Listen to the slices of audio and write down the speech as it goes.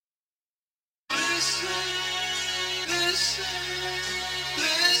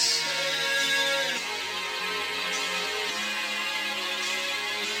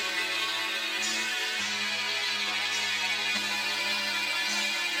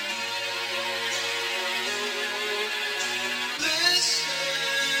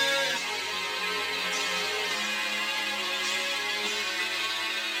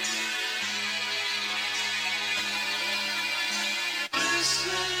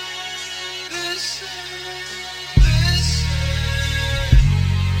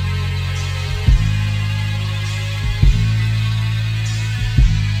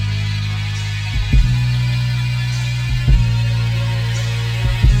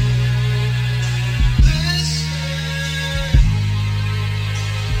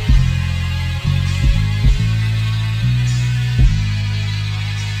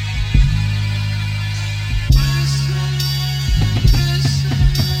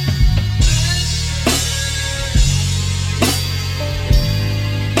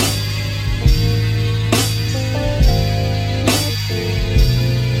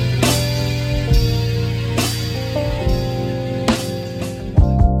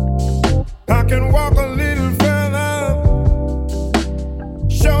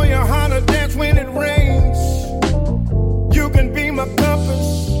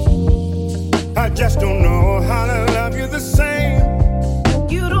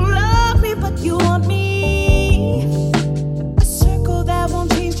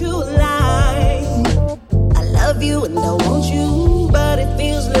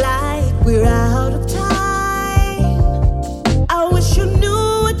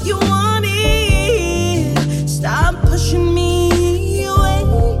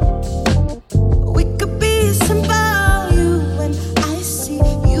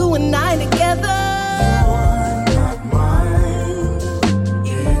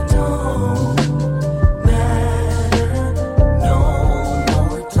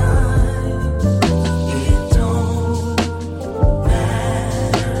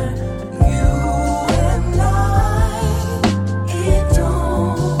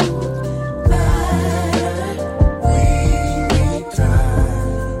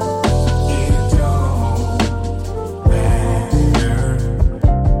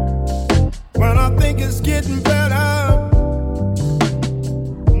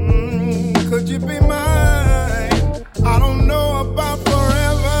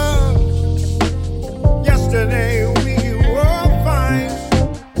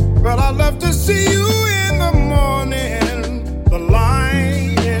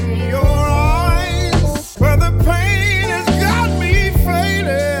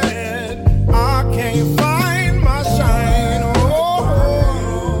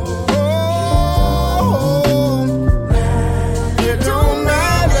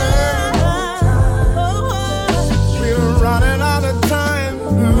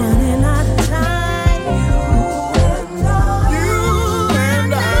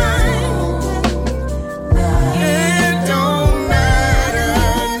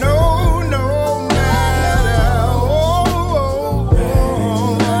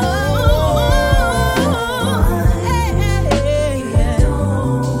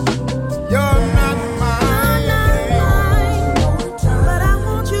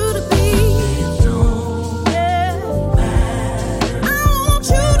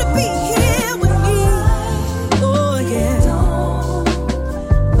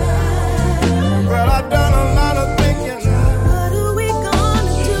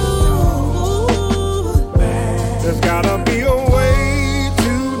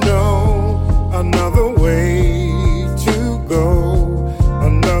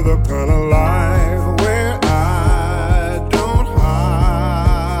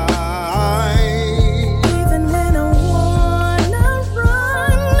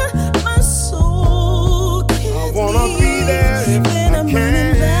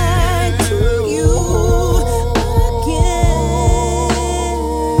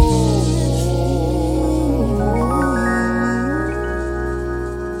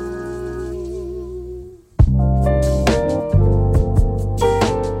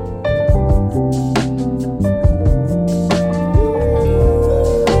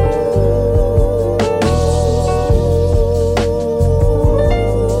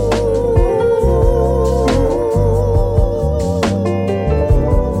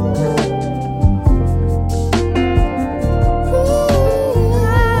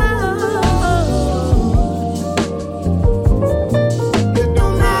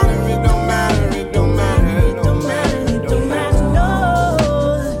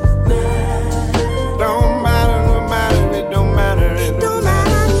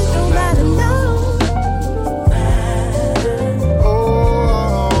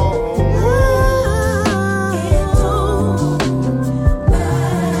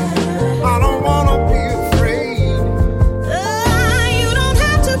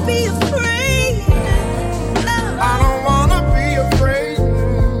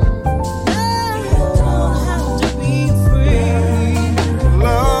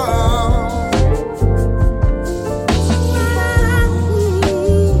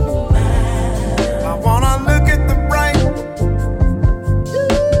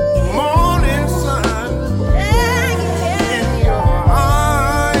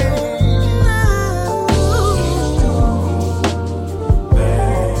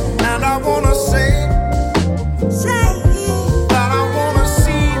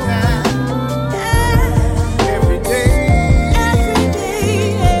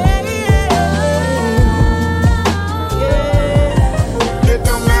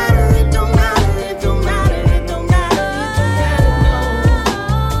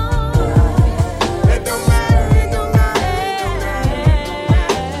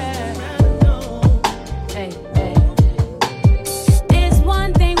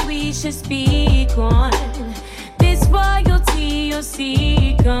we should speak on. This royalty you're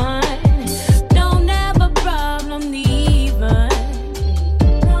seeking. Don't have a problem either.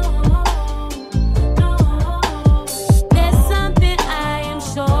 There's something I am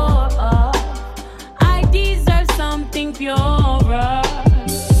sure of. I deserve something purer.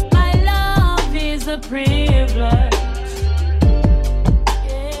 My love is a privilege.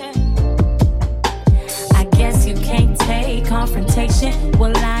 Confrontation,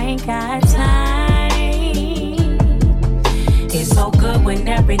 well I ain't got time. It's so good when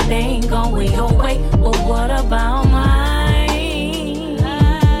everything going your way, but what about mine?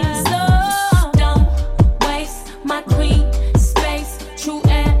 So don't waste my queen space. True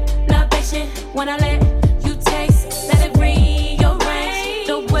elevation when I let you taste. Let it rearrange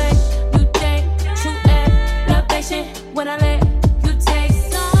the way you think. True elevation when I let you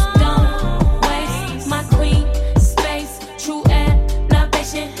taste. Don't waste my queen.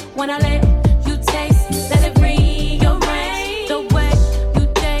 When I let you taste, let it rearrange the way you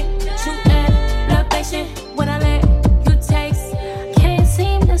think. True elevation. When I let you taste, can't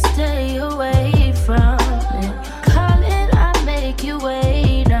seem to stay away from it. Call it, I make you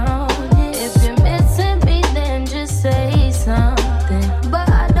wait on it. If you're missing me, then just say something. But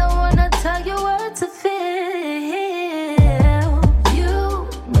I don't wanna tell you what to feel. You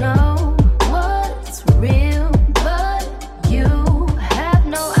know what's real, but you have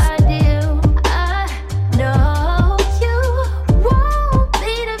no idea.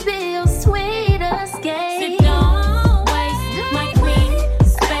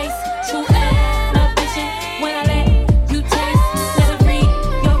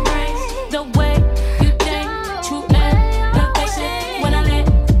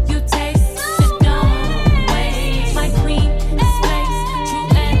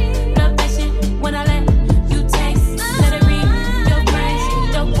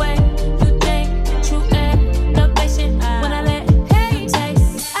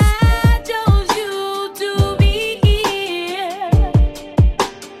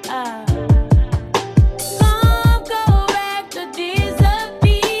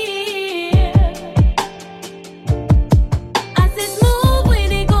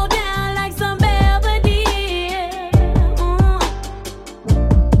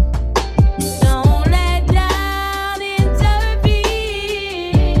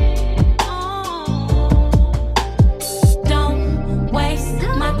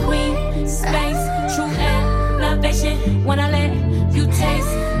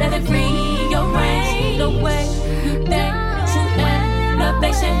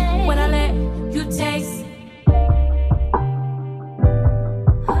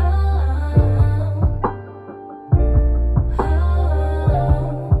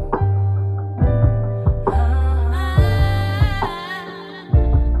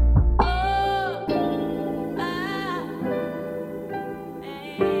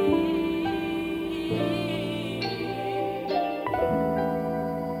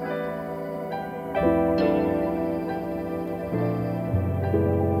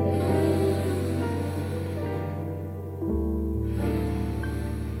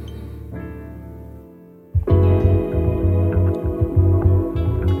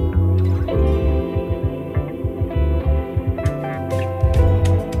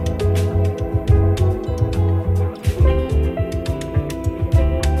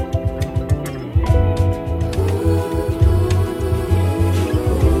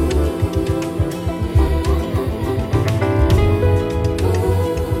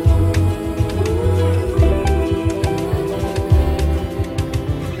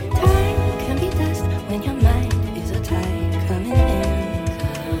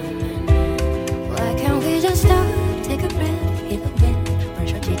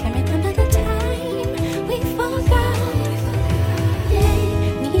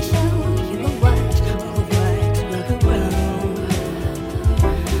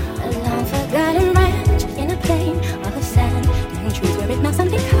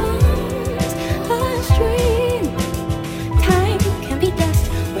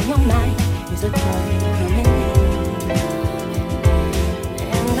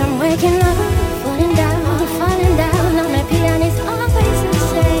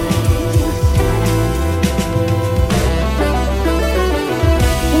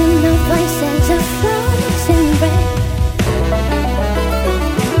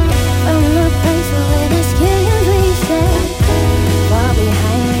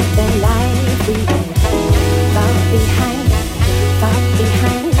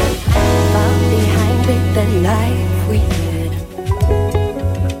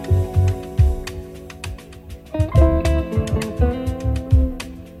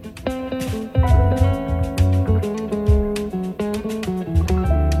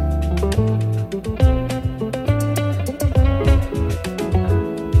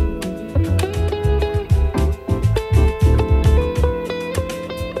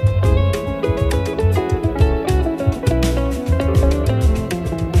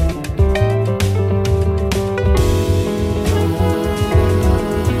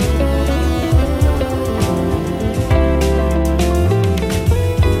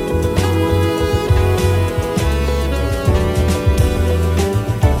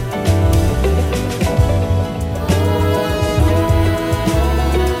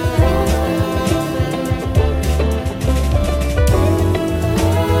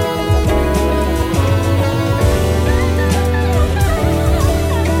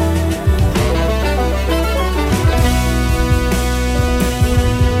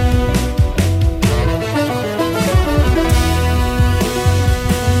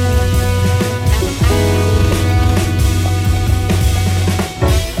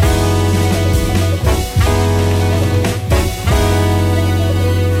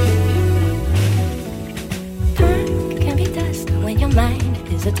 mind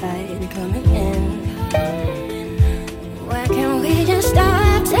is a tide coming in. Why can't we just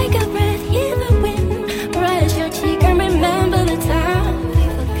stop, take a breath, hear the wind, brush your cheek and remember the time we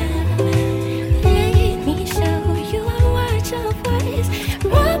forgot. Let me show you a watch of what is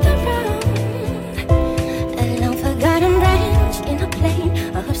wrapped around an unforgotten branch in a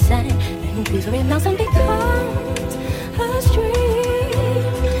plane of sand, and please melts and becomes a stream.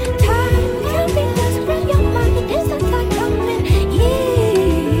 Time can be lost when your mind is a tide coming in.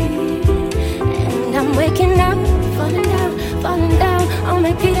 And I'm waking up, falling down on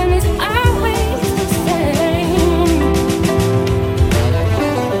my feet, and it's always the same.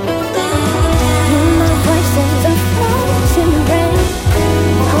 My voice is a frozen rain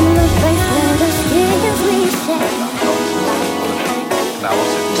on the place where the skins we share. Now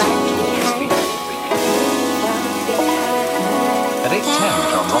what's it At 8:10,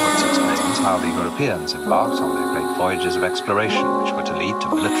 John Roberts explains how the Europeans embarked on their great voyages of exploration which were to lead to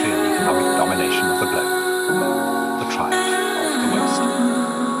military and economic domination of the globe. The triumph of the West.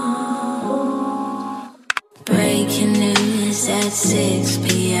 Breaking news at 6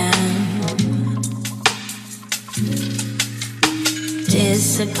 p.m.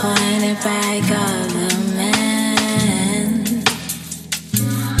 Disappointed by government.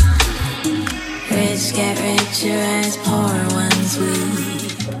 Rich get richer as poor ones weep.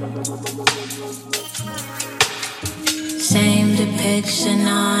 Same depiction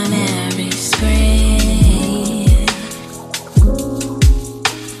on every screen.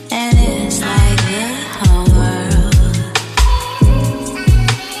 And it's like the whole world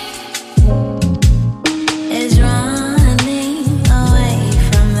is running away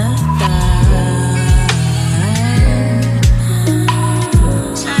from the burn.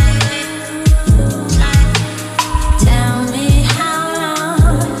 Tell me how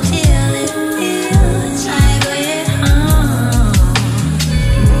long till it feels like we're home.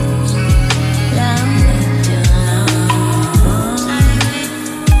 Long till long.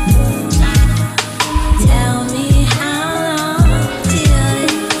 Tell me how long till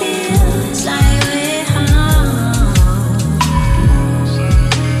it feels like we're home.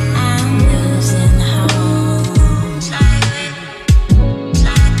 I'm losing hope.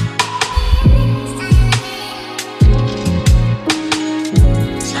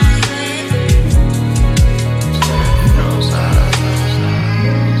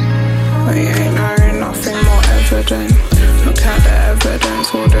 We ain't hearing nothing more evident. Look at the evidence,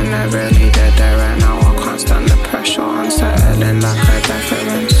 ordinarily they're there right now. I can't stand the pressure, unsettling like a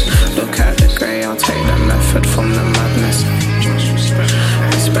deference. Look at the grey, I'll take the method from the madness.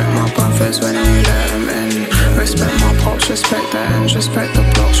 Respect my brothers when you let them in. Respect my pops, respect the ends, respect the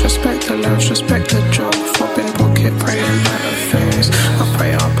blocks, respect the loves, respect the job. Fobbing pocket, praying better things. I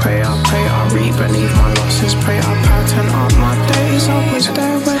pray, I read beneath my losses. Pray I pattern up my days. I was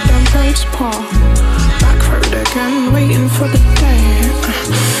there where them roads part. Back road again, waiting for the day.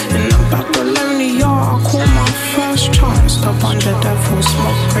 In the Babylonia, I call my first chance. The bundle devil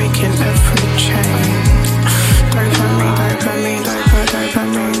smoke breaking every chain. Dopamine.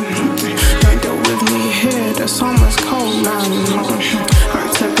 Don't deal with me here, the summer's cold, man. How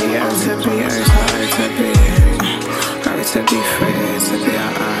to be free, to be fighting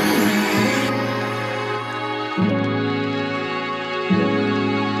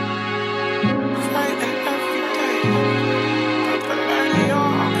every day.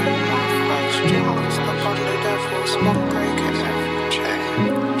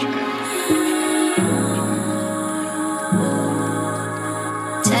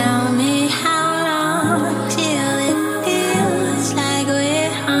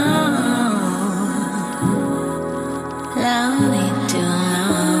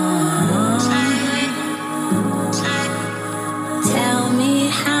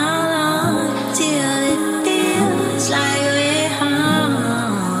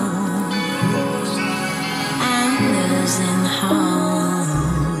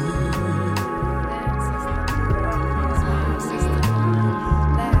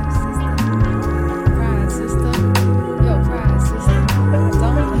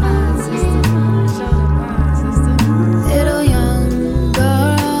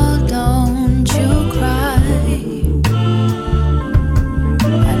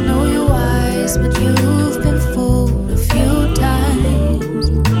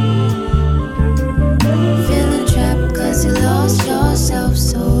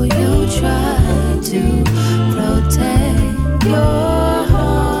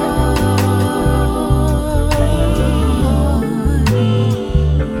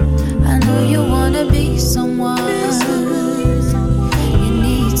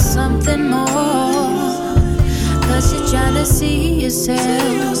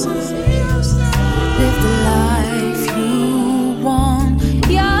 yourself. Live the life you want.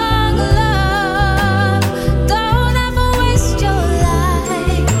 Young love, don't ever waste your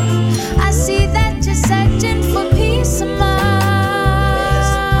life. I see that you're searching for peace of mind.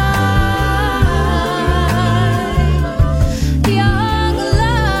 Young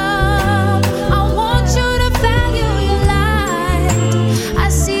love, I want you to value your life. I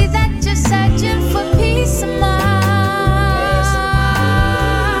see that you're searching for peace of mind.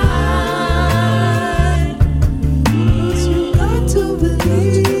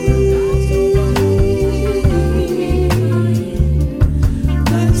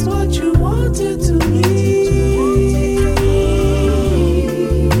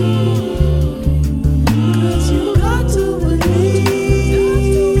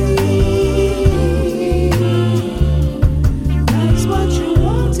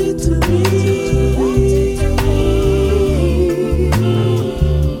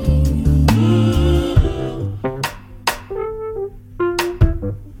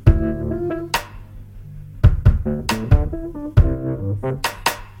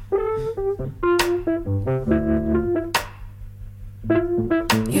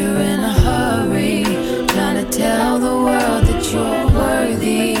 You're in a hurry, trying to tell the world that you're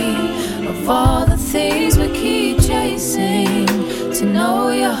worthy of all the things we keep chasing. To know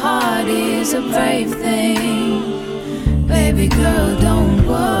your heart is a brave thing. Baby girl, don't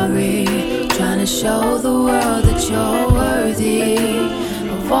worry, trying to show the world that you're worthy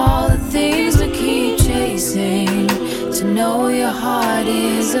of all the things we keep chasing. To know your heart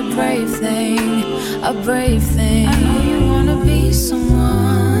is a brave thing, a brave thing. I know you wanna be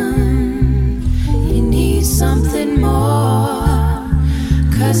someone, you need something more,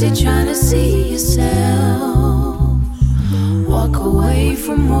 'cause you're trying to see yourself, walk away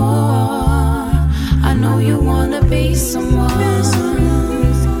from more. I know you wanna be someone,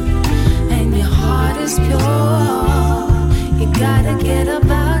 and your heart is pure. You gotta get up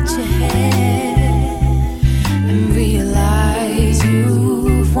out your head and realize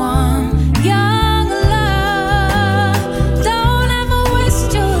you've won. Young love, don't ever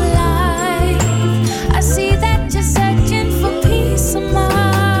waste your life. I see that you're searching for peace of mind.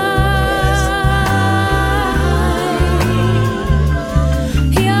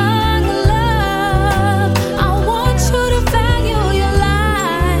 Young love, I want you to value your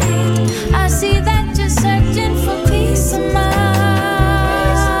life. I see that you're searching for peace of mind.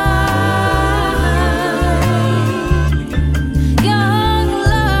 Young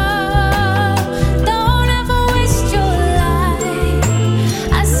love, don't ever waste your life.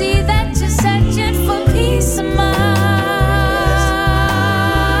 I see that you're searching for peace of mind.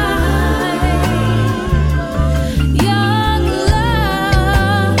 Young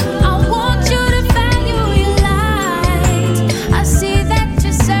love, I want you to value your light. I see that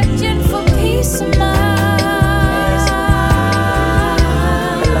you're searching for peace of mind.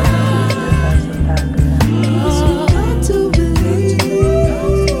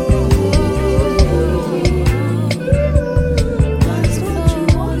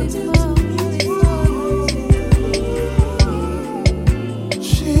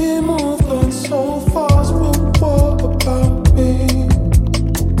 She moved on so fast, but what about me?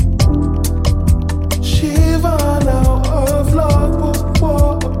 She ran out of love, but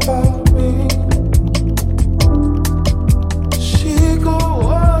what about me? She got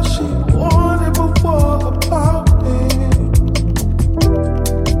what she wanted, but what about me?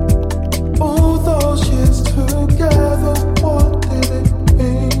 All those years together, what did it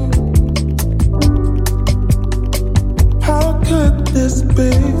mean? How could this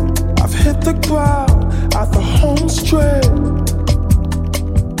be? I've hit the ground at the home straight.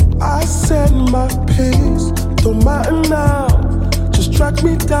 I said my piece, don't matter now, just drag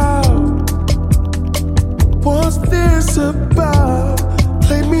me down. What's this about?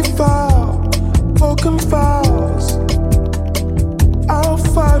 Play me foul, broken vows. I'll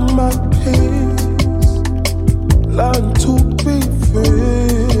find my peace, learn to be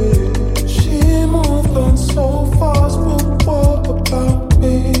free. She moved on so fast, but what about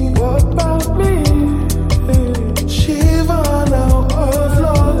me? What about me? She ran out of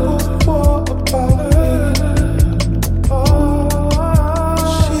love, but what about me?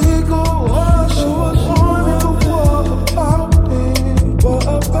 She got what she wanted, but what about me? What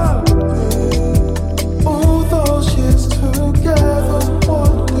about me? All those years together,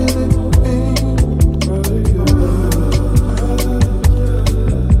 what did it mean?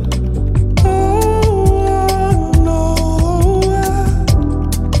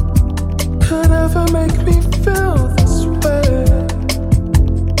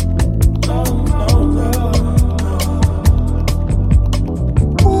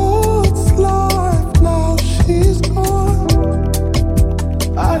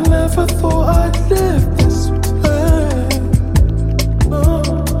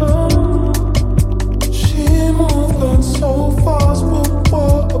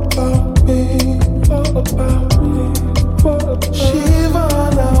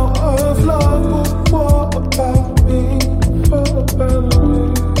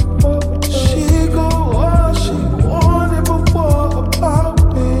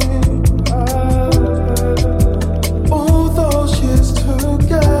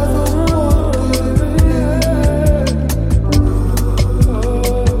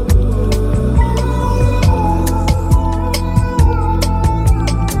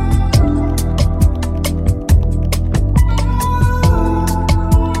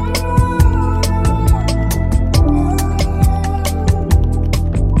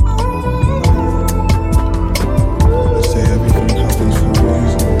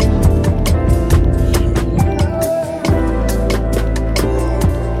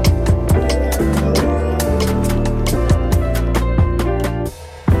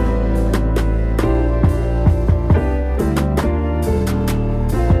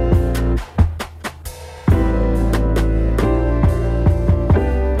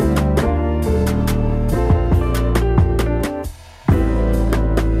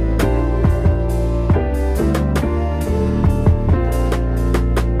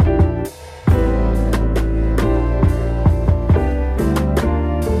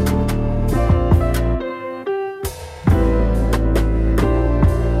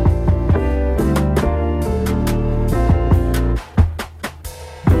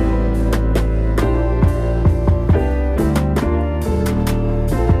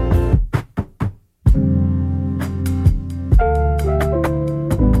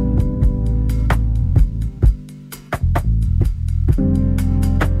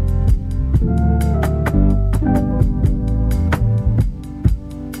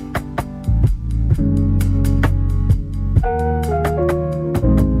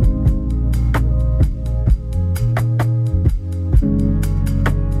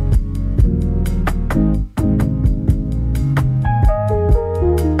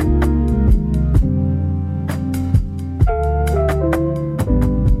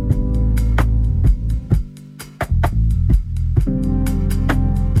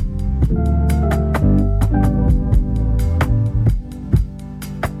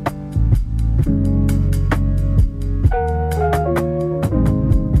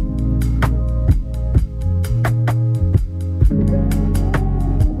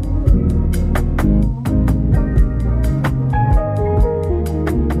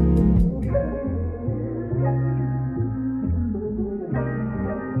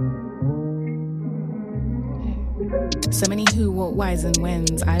 is and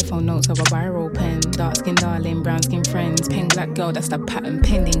whens. iPhone notes of a biro pen. Dark skin darling, brown skin friends. Pen black girl, that's the pattern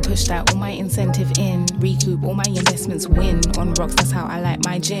pending. Pushed out all my incentive in. Recoup all my investments win. On rocks, that's how I like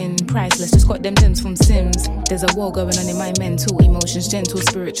my gin. Priceless, just got them gems from Sims. There's a war going on in my mental. Emotions gentle,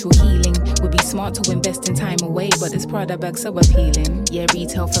 spiritual healing. Would be smart to invest in time away, but this Prada bag so appealing. Yeah,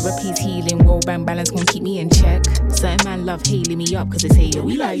 retail therapy's healing. World bank balance gon' keep me in check. Certain man love hailing me up cause they say, yo,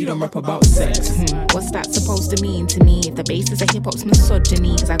 we like you don't rap about sex. What's that supposed to mean to me? If the basis of hip-hop's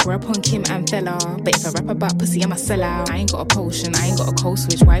misogyny, cause I grew up on Kim and Fella. But if I rap about pussy, I'm a sellout. I ain't got a potion, I ain't got a code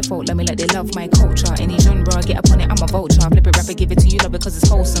switch. White folk let me like they love my culture. Any genre, get up on it, I'm a vulture. Flip it, rap it, give it to you, love it cause it's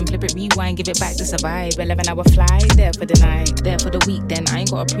wholesome. Flip it, rewind, give it back to survive. 11-hour flight, there for the night, there for the week then. I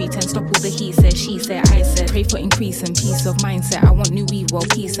ain't got a pretend, stop all the he said, she said, I said. Pray for increase and peace of mindset. I want new weed, world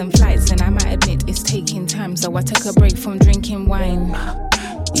peace and flights. And I might admit it's taking time, so I took a break from drinking wine.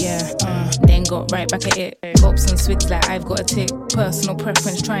 Yeah, then got right back at it. Gulps and swigs like I've got a tick. Personal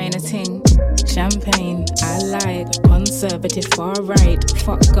preference, trying a ting. Champagne, I like. Conservative, far right.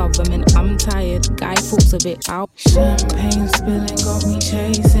 Fuck government, I'm tired. Guy falls a bit out. Champagne spilling got me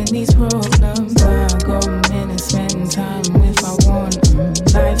chasing these problems. I got minutes, spend time if I want.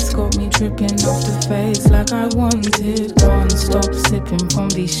 Life's got me tripping off the face like I wanted. Can't stop sipping from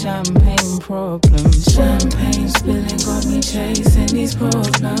these champagne problems. Champagne spilling got me chasing these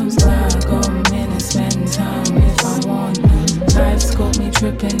problems. I got minutes, spend time if I want. Life's got me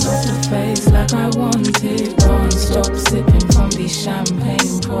tripping off the face like I wanted. Can't stop sipping from these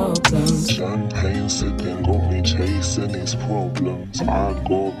champagne problems. Champagne sipping got me chasing these problems. I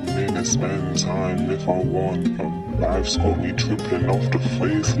got minutes, spend time if I want. Life's got me tripping off the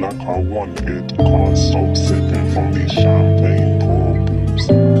face like I wanted. Can't stop sipping from these champagne problems.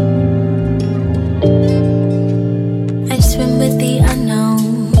 I swim with the unknown.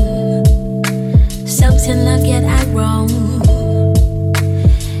 Soaked in love, yet I roam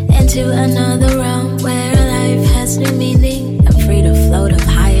into another realm where life has new meaning. I'm free to float up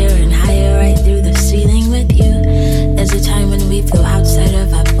higher and higher, right through the ceiling with you. There's a time when we flew outside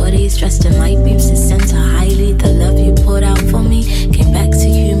of our bodies, dressed in light beams to center highly. The love you poured out for me came back to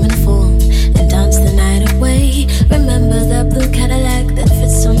human form and danced the night away. Remember the blue Cadillac that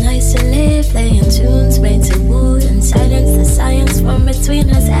fits so nice and live, playing tunes made to woo and silence the science from between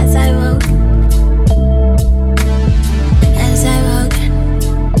us as I woke. As I woke,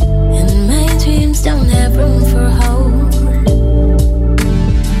 and my dreams don't have room for hope.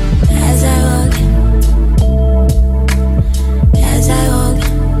 As I woke,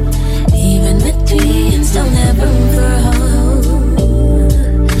 even my dreams don't have room for hope.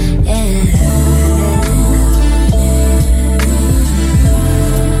 Yeah.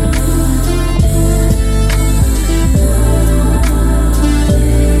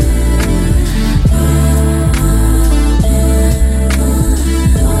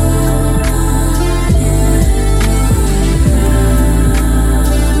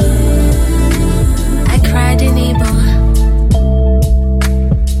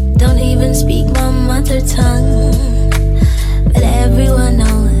 Speak my mother tongue, but everyone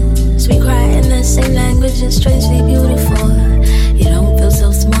knows we cry in the same language. It's strangely beautiful. You don't feel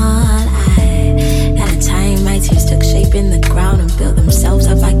so small. I had a time my tears took shape in the ground and built themselves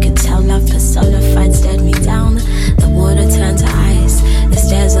up. I could tell love personified stared me down. The water turned to ice, the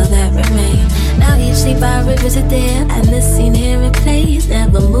stairs all that remain. Now each sleep I revisit there, and the scene here it plays.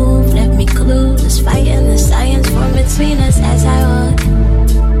 Never moved, left me clueless, fighting the science from between us as I walk.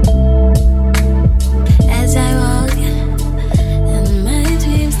 As I walk, and my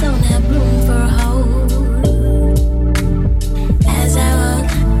dreams don't have room for hope.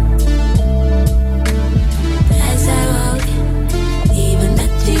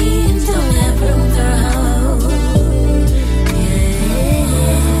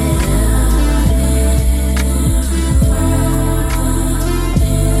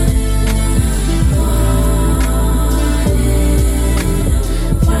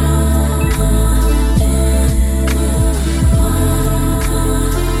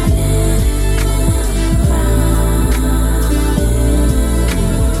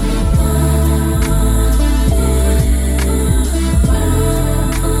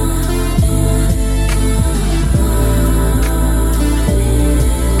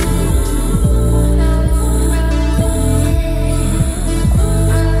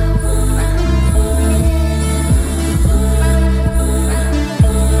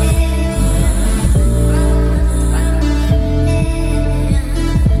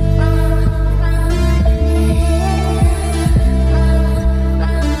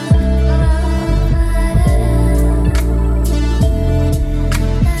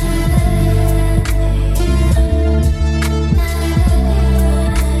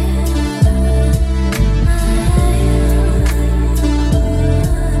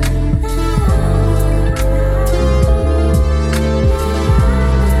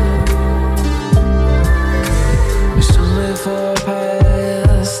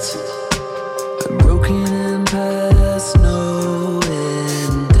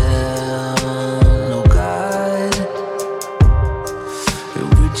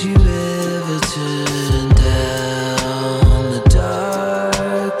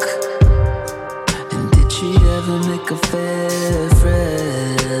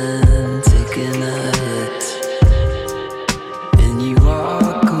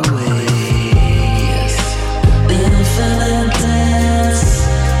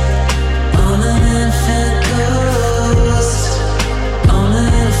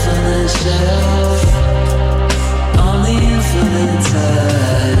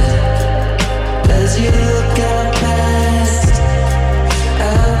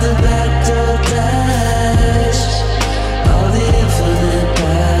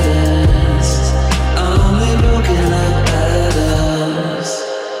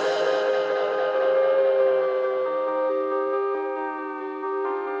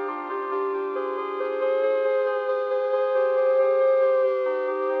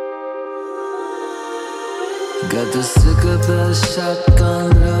 Got the sicker bell shotgun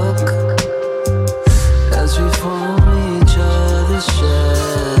look as we form each other's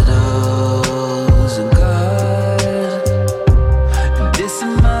shadows. And God, this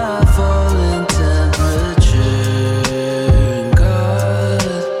is my falling temperature. And God,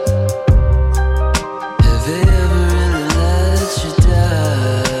 have they ever really let you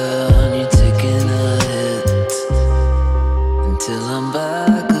down? You're taking a hit until I'm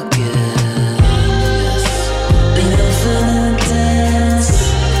back again. Yes, infinite dance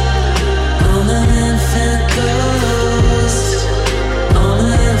on an infant ghost, on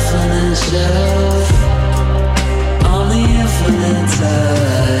an infinite shelf, on the infinite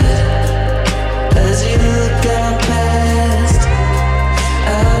tide. As you look out past,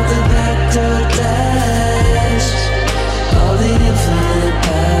 out the back door dash, all the infinite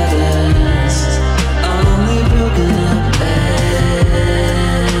patterns, only broken up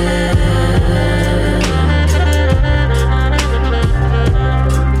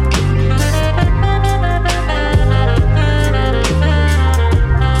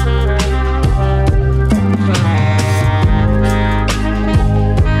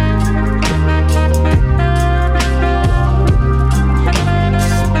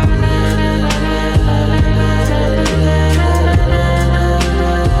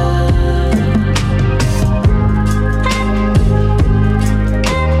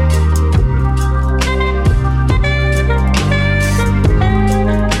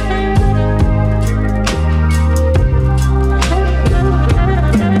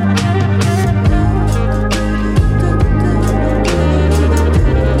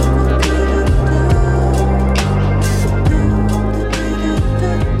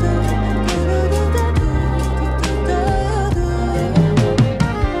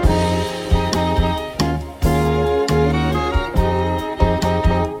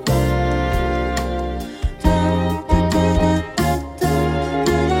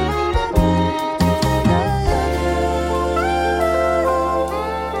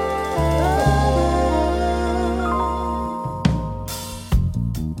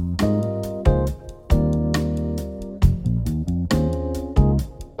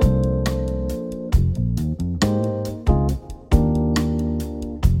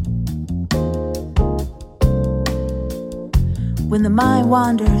When the mind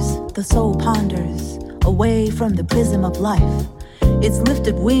wanders, the soul ponders, away from the prism of life. Its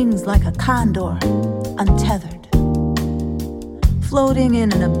lifted wings like a condor, untethered. Floating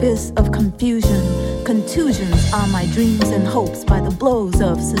in an abyss of confusion, contusions are my dreams and hopes by the blows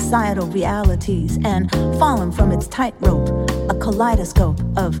of societal realities, and fallen from its tightrope, a kaleidoscope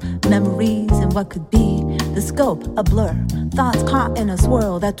of memories and what could be, the scope a blur, thoughts caught in a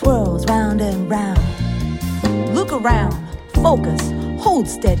swirl that twirls round and round. Look around, focus, hold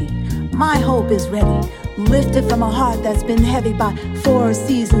steady, my hope is ready, lifted from a heart that's been heavy by 4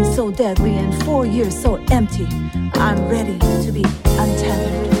 seasons so deadly and 4 years so empty. I'm ready to be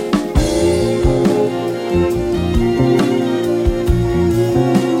untethered.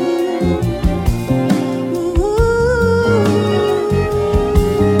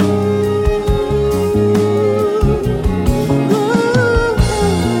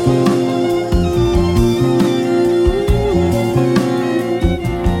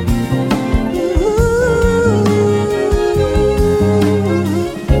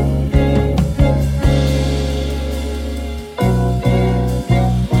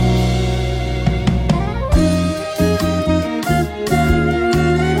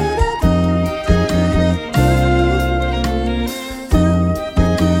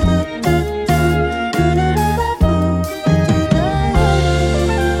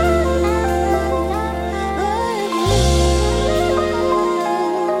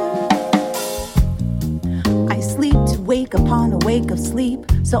 Of sleep,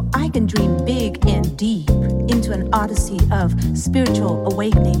 so I can dream big and deep into an odyssey of spiritual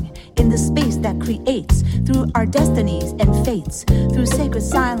awakening in the space that creates through our destinies and fates, through sacred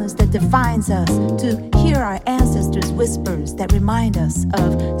silence that defines us, to hear our ancestors' whispers that remind us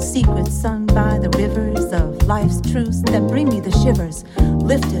of secrets sung by the rivers of life's truths that bring me the shivers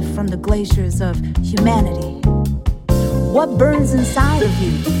lifted from the glaciers of humanity. What burns inside of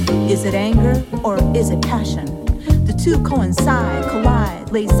you? Is it anger or is it passion? The two coincide,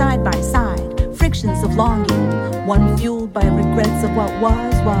 collide, lay side by side, frictions of longing, one fueled by regrets of what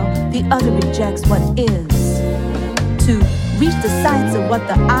was, while the other rejects what is. To reach the sights of what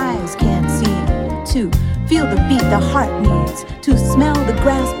the eyes can't see, to feel the beat the heart needs, to smell the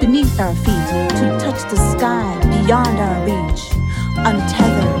grass beneath our feet, to touch the sky beyond our reach,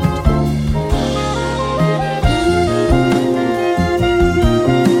 untethered.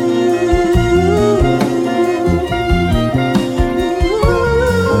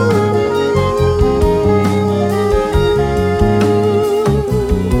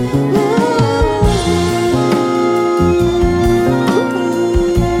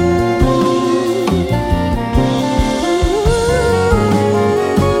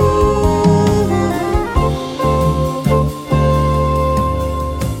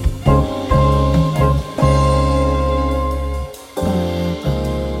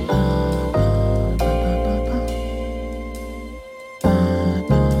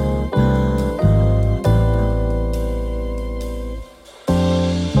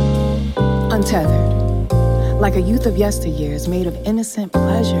 untethered. Like a youth of yesteryears made of innocent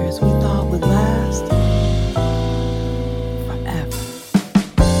pleasures we thought would last forever.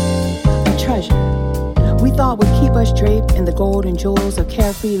 A treasure we thought would keep us draped in the gold and jewels of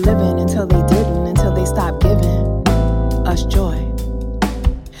carefree living until they didn't, until they stopped giving us joy.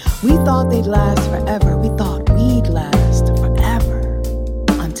 We thought they'd last forever. We thought we'd last forever,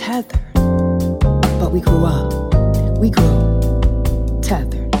 untethered. But we grew up. We grew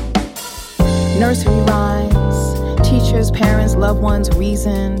tethered. Nursery rhymes, teachers, parents, loved ones,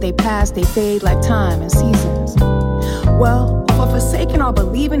 reason. They pass, they fade like time and seasons. Well, for forsaking our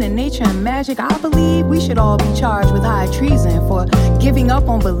believing in nature and magic, I believe we should all be charged with high treason for giving up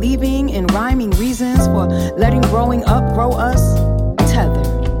on believing in rhyming reasons, for letting growing up grow us tethered,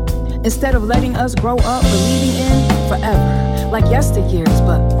 instead of letting us grow up believing in forever, like yesteryears,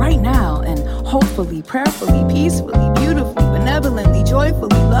 but right now, and hopefully, prayerfully, peacefully, beautifully, benevolently,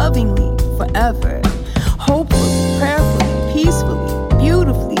 joyfully, lovingly, forever. Hopefully, prayerfully, peacefully,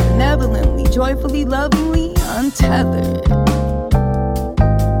 beautifully, benevolently, joyfully, lovingly, untethered.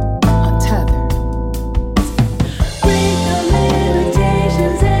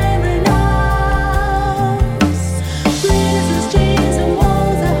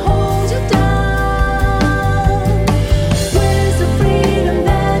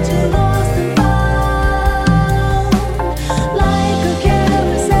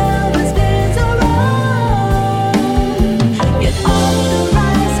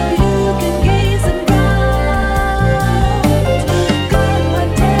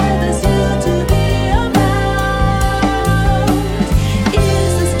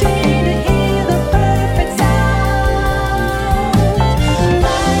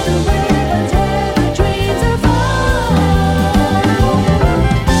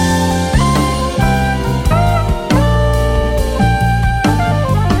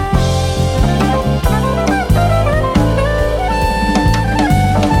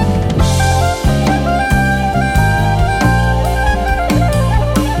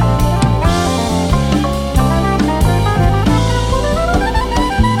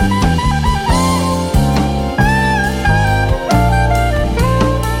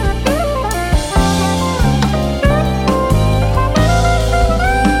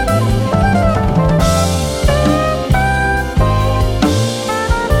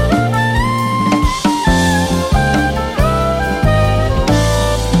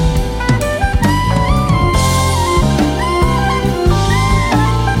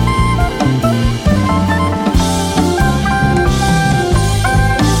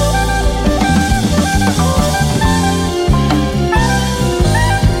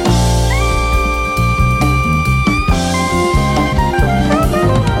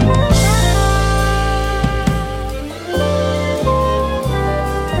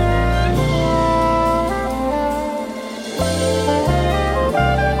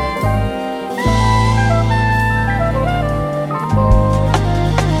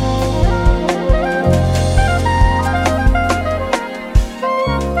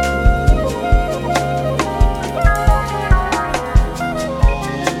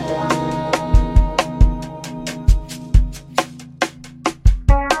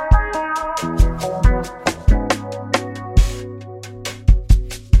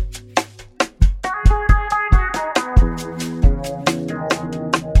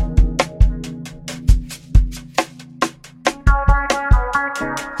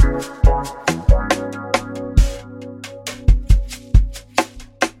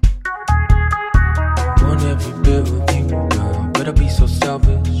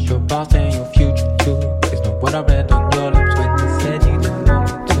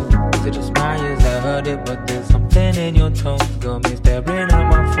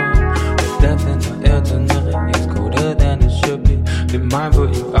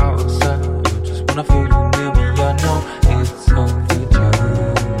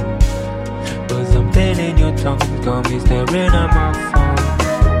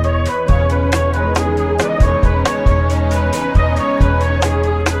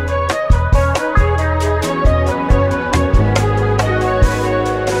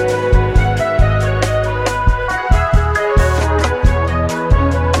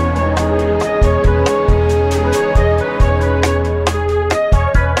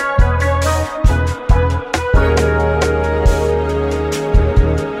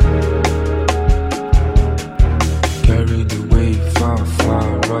 Carried away from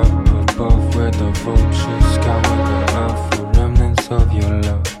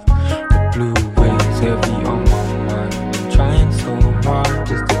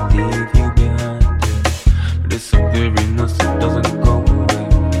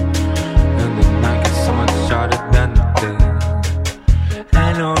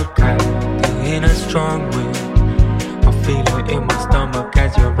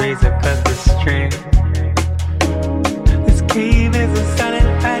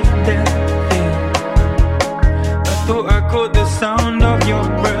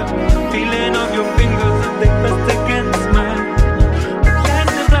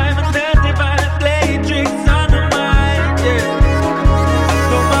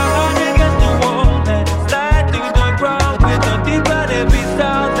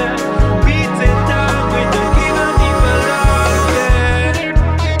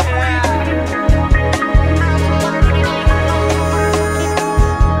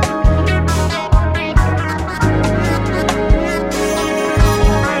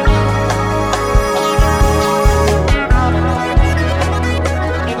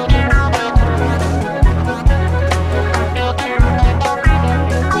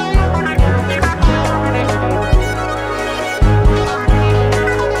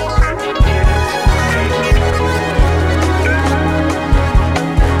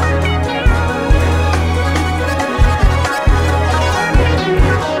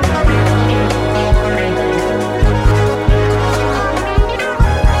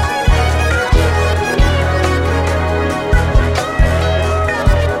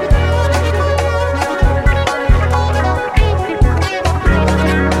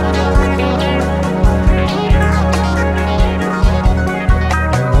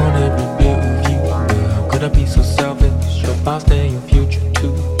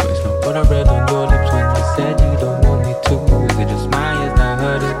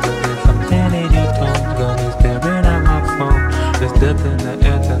breath in the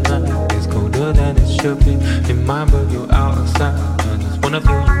air tonight. It's colder than it should be. In mind, but you're outside. I just wanna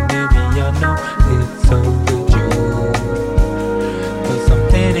feel you near me. I know it's overdue. Cause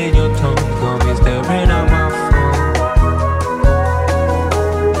something in your tone got me staring at my phone.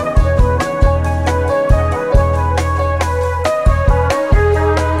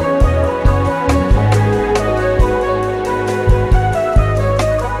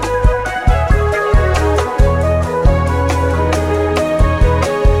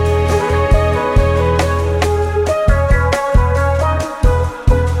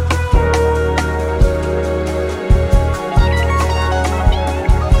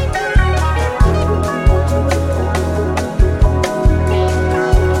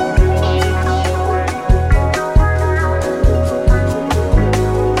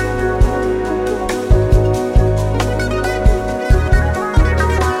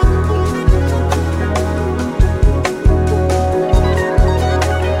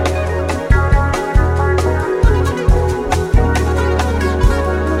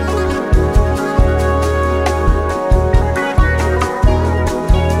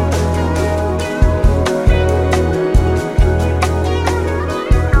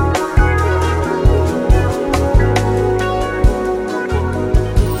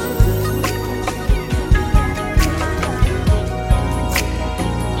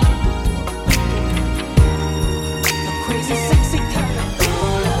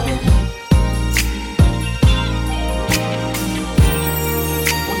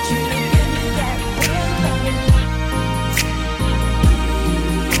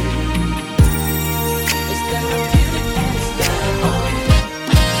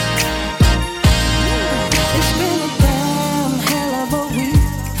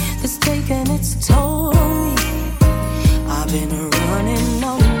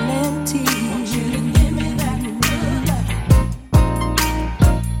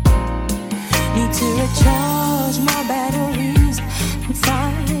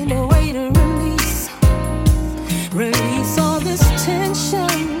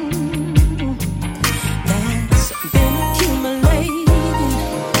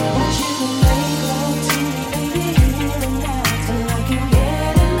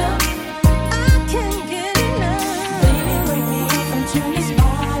 Turn this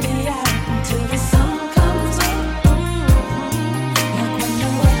ball.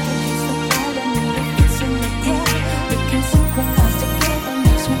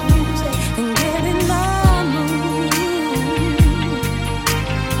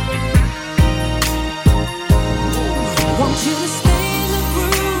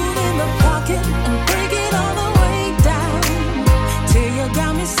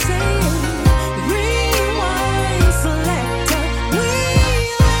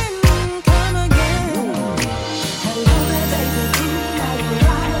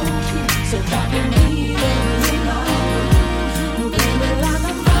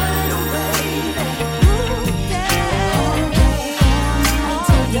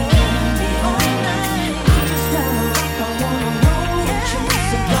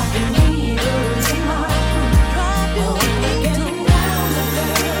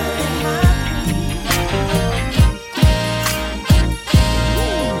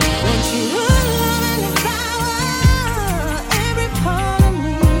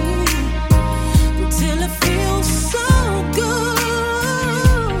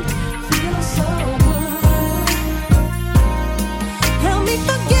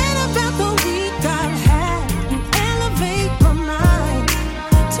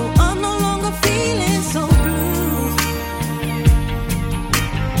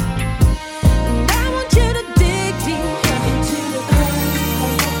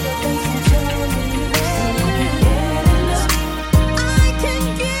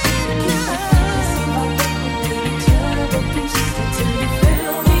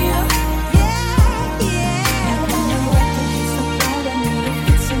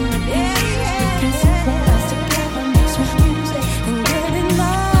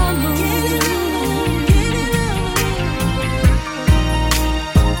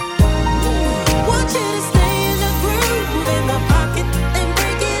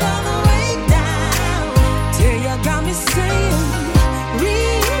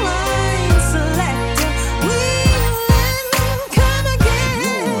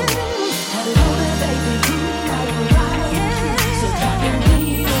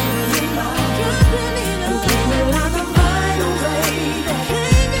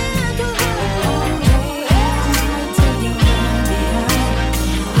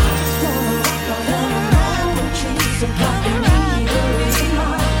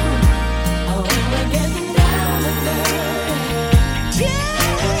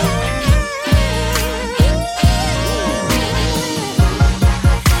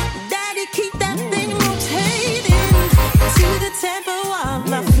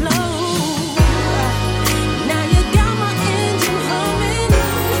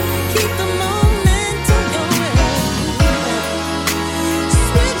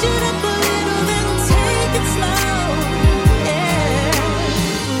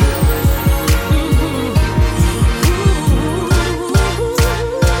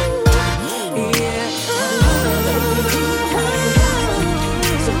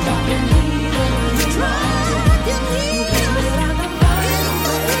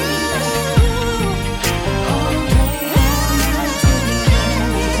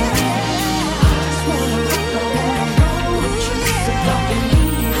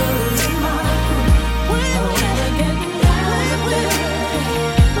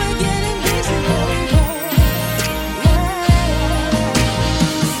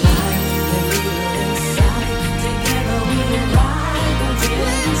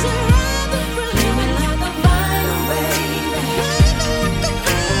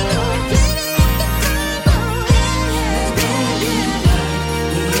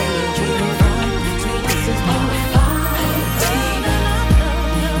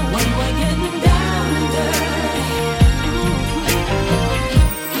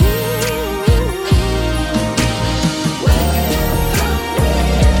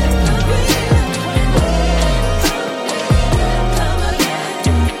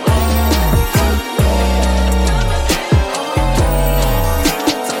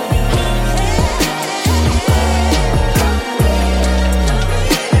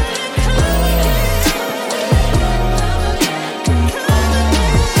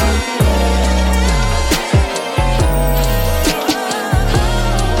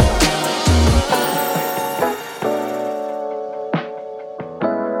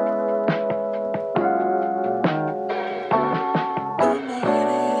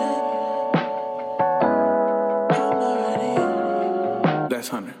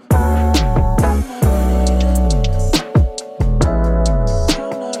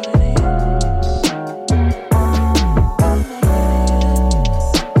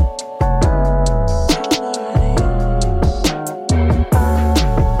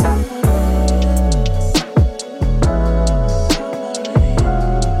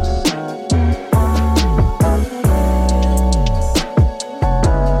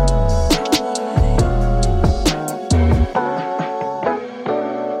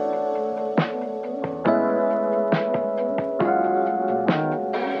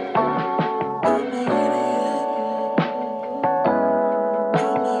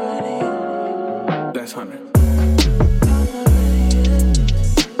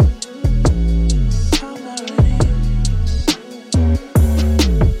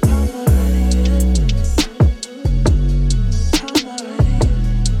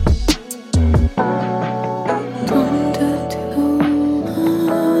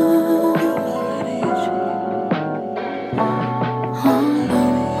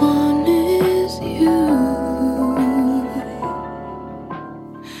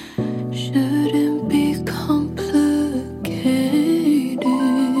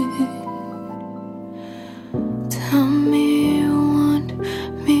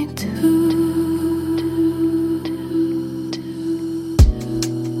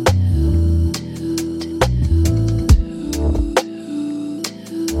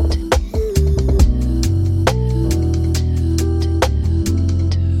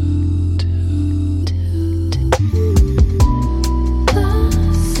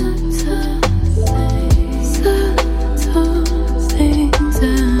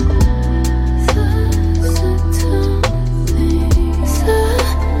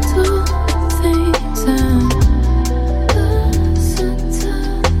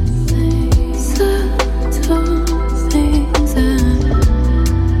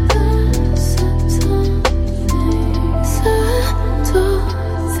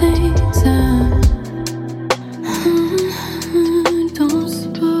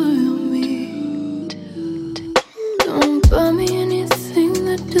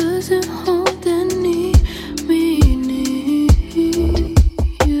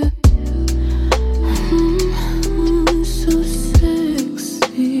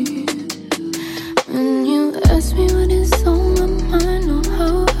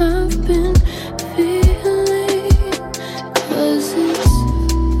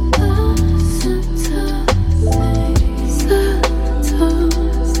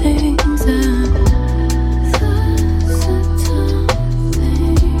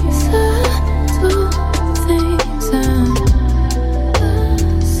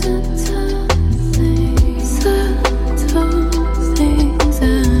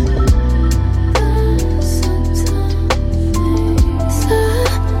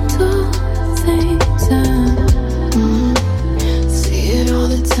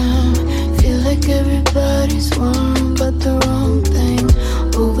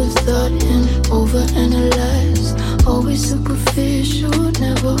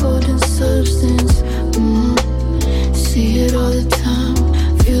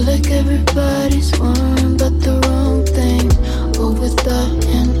 Everybody's worrying but the wrong thing. Overthought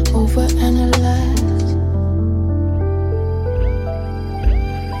and overanalyzed.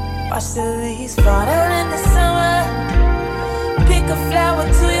 Watch the leaves fall out in the summer. Pick a flower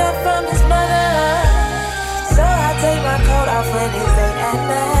too young from his mother. So I take my coat off when it's late at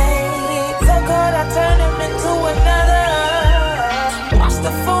night. So cold I turn him into another. Watch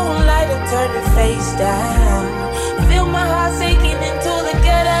the phone light and turn the face down. Feel my heart sinking into the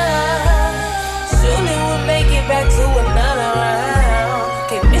gutter. Surely we'll make it back to another round.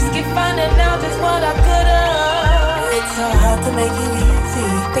 Can't risk it finding out just what I could've. It's so hard to make it easy.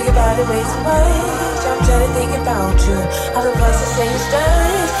 Think about it way too much. I'm trying to think about you. All the voices say it's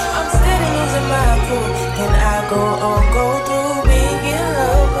done. I'm steady losing my cool. Can I go on, go through being in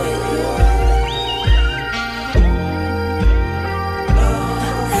love with you?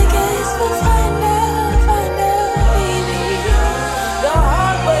 I guess we'll find out, baby, the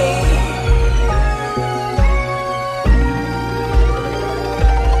hard way.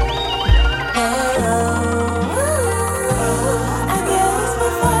 I guess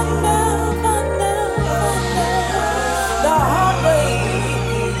we'll find out, the hard way.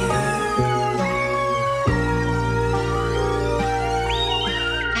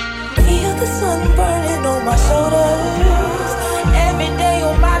 Feel the sun burning on my shoulders. Every day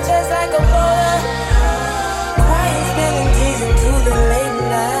on my chest like a motor. Crying, spilling tears into the late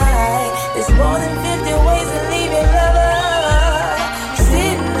night. There's more than 50 ways to leave your lover.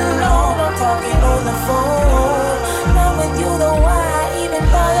 Sitting alone, I'm talking on the phone. Not with you, though why I even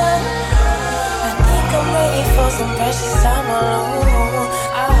bother? I think I'm ready for some precious time alone.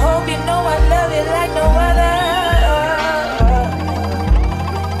 I hope you know I love you like no other.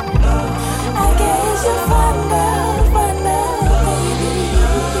 I guess you'll find out, baby,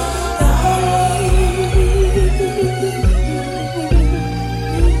 the hard way.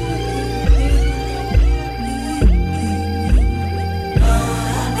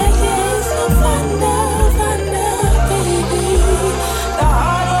 I guess you'll find out, baby, the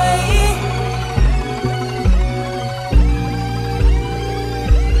hard way.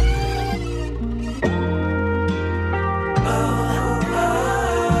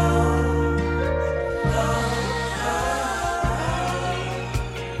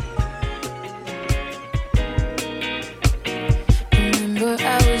 Remember I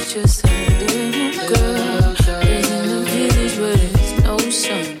was just a little girl, raised in the village where there's no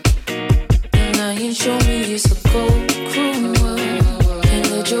sun. And now you show me it's a cold, cruel world. Can't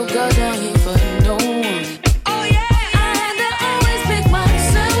let your guard down here for no one. Oh yeah, I had to always pick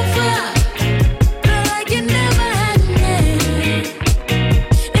myself up. Feel like you never had me.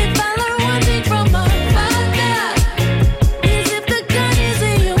 If I learn one thing from my father, is if the gun is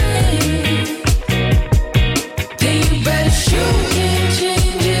in your hand, then you better shoot. Can't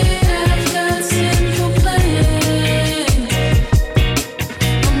change it, I've got simple plans.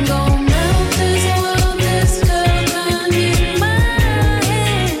 I'm gonna melt this world, this girl gun in my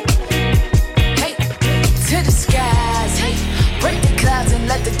hand. Hey, to the skies, hey, break the clouds and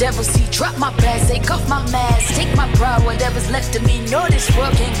let the devil see. Drop my bags, take off my mask, take my pride, whatever's left of me. Know this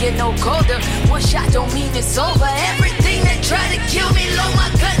world can't get no colder. One shot don't mean it's over. Everything that tried to kill me, load my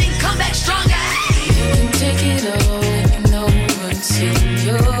gun and come back stronger. Hey. You can take it all, you know what's in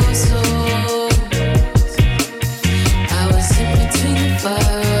your soul. I was in between the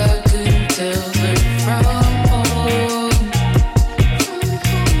fire, I couldn't tell her from home.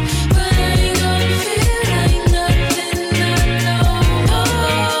 But I ain't gonna feel like nothing, I know.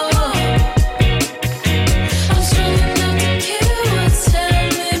 I'm strong enough to kill what's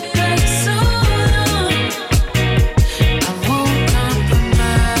held me back so long. I won't compromise.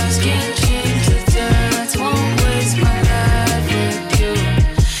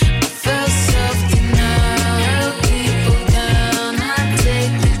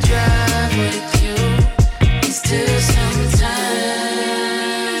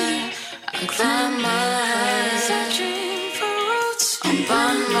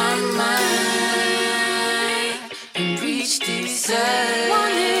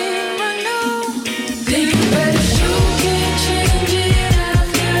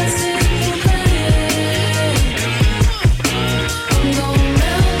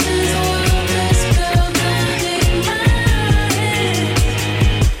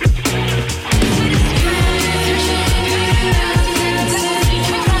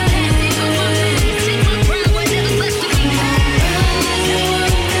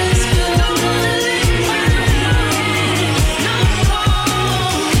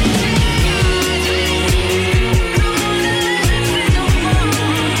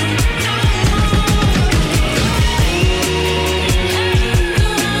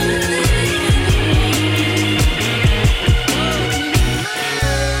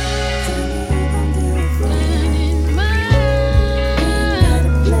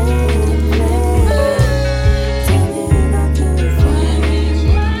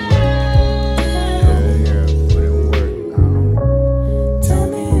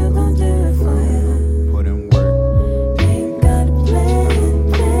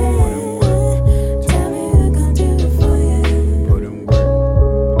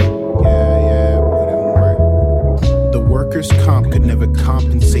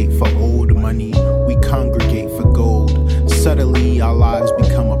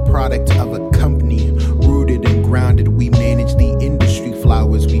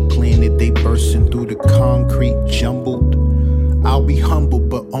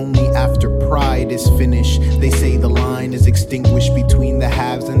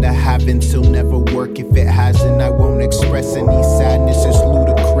 haven't, it'll never work. If it hasn't, I won't express any sadness. It's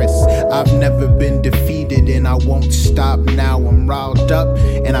ludicrous. I've never been defeated and I won't stop now. I'm riled up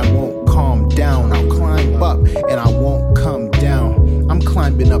and I won't calm down. I'll climb up and I won't come down. I'm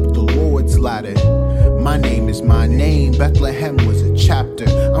climbing up the Lord's ladder. My name is my name. Bethlehem was a chapter.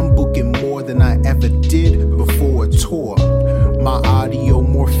 I'm booking more than I ever did before a tour. My audio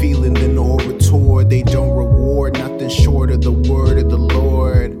more feeling than orator. They don't reward nothing short of the word of the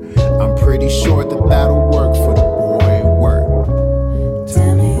Lord. I'm pretty sure that that'll work for the boy. Work.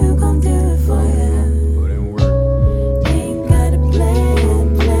 Tell me who gon' do it for you. Put in work. Ain't gotta play.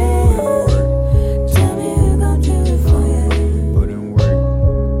 Tell me who gon' do it for you. Put in work.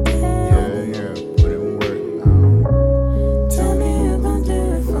 Yeah, put in work. Tell me who gon' do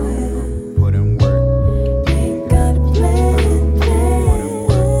it for you. Put in work. Ain't gotta play.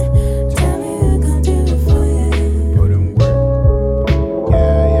 Tell me who gon' do it for you. Put in work.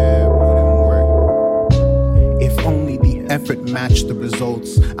 Yeah, put in work. If only the effort matched the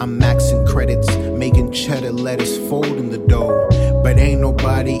results. I'm maxing credits, making cheddar lettuce fold in the dough. But ain't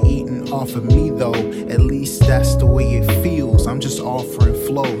nobody eating off of me though. At least that's the way it feels. I'm just offering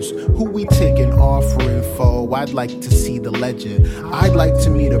flows. Who we taking offering for? I'd like to see the ledger. I'd like to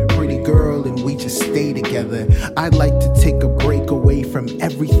meet a pretty girl and we just stay together. I'd like to take a break away from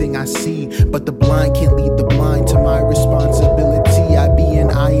everything I see. But the blind can't lead the blind to my responsibility. I be an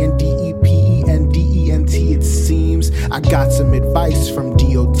INDEPENDENT, it seems. I got some advice from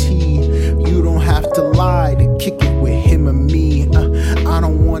DOT. You don't have to lie to kick it with him or me. I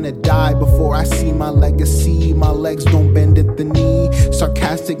don't wanna die before I see my legacy. My legs don't bend at the knee.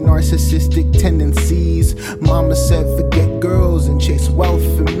 Sarcastic, narcissistic tendencies. Mama said forget girls and chase wealth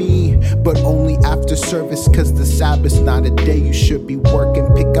for me. But only after service, cause the Sabbath's not a day you should be working.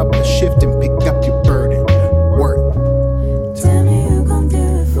 Pick up the shift and pick up your burden. Work. Tell me who gon' do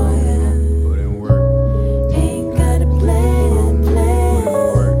it for you. Put in work. Ain't gotta play.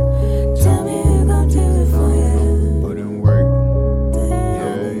 Tell me who gon' do it for you. Put in work.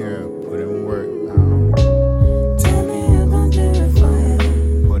 Yeah, put in work. Tell me who gon' do it for you.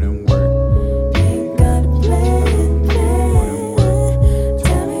 Put in work. Ain't gotta play.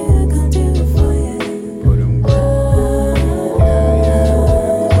 Tell me who gon' do it for you. Put in work. Yeah,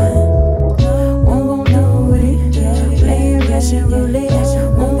 Won't gon' do with it. Play Russian roulette.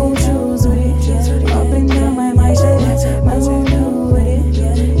 Won't gon' choose with it. Up and down my mind shit. Won't gon' do with it.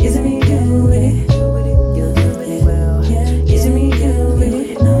 Is it me you with it? Is it me you with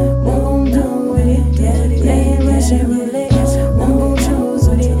it? Won't gon' do with it. Play Russian roulette. Won't gon' choose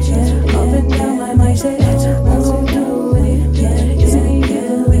with it. Up and down my mind shit. Won't gon' do with it. Is it me you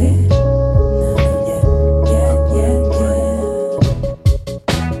with it?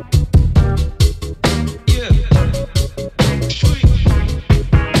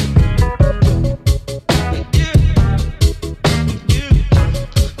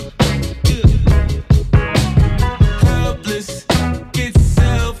 Helpless, get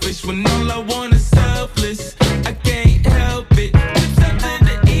selfish when all I want is selfless. I can't help it. Trips out to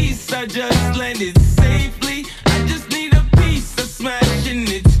the east, I just landed safely. I just need a piece of smashing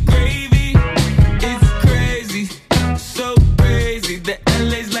its gravy. It's crazy, so crazy. The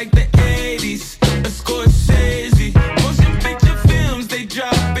LA's like the 80s, a Scorsese. Motion picture films, they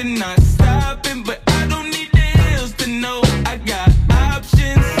dropping, not stopping. But I don't need the hills to know I got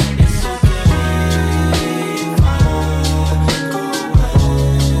options. It's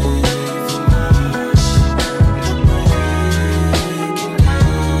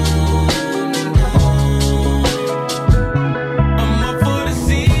I'm up for the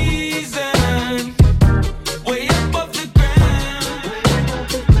season, way up off the ground.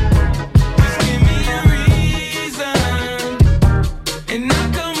 Just give me a reason, and I'll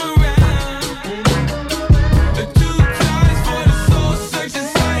come around. The two ties for the soul searching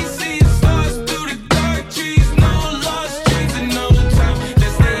sight, seeing stars through the dark trees. No lost dreams and no time.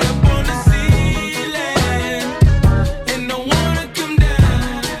 Let's stay up on the ceiling, and don't wanna come down.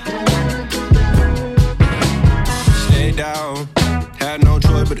 Stay down, had no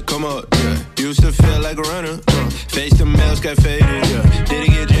choice but to come up, yeah. Used to feel like a runner, face the mails got faded, yeah.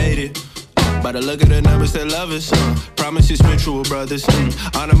 Didn't get jaded, by the look of the numbers that love us, promises mutual brothers,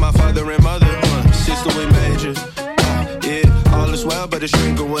 honor my father and mother, sister we major, yeah. All is well but it's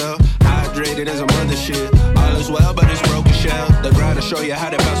drinking well, hydrated as a mother shit. All is well but it's broken shell, the grind to show you how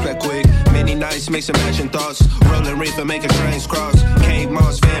to bounce back quick. Many nights, mix and matching thoughts, rolling reefer, making trains cross. Cave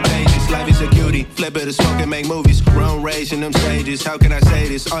Moss, fan pages, life is a cutie. Flip it, smoke and make movies. Run rage in them stages. How can I say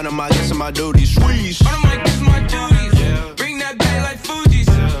this? Honor my guess and my duties. Squeeze. On my guess my duties. Yeah. Bring that back like Fuji's.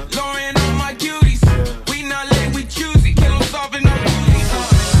 Yeah. Lauren on my cuties. Yeah. We not late, we choosy. Kill 'em soft and no booties.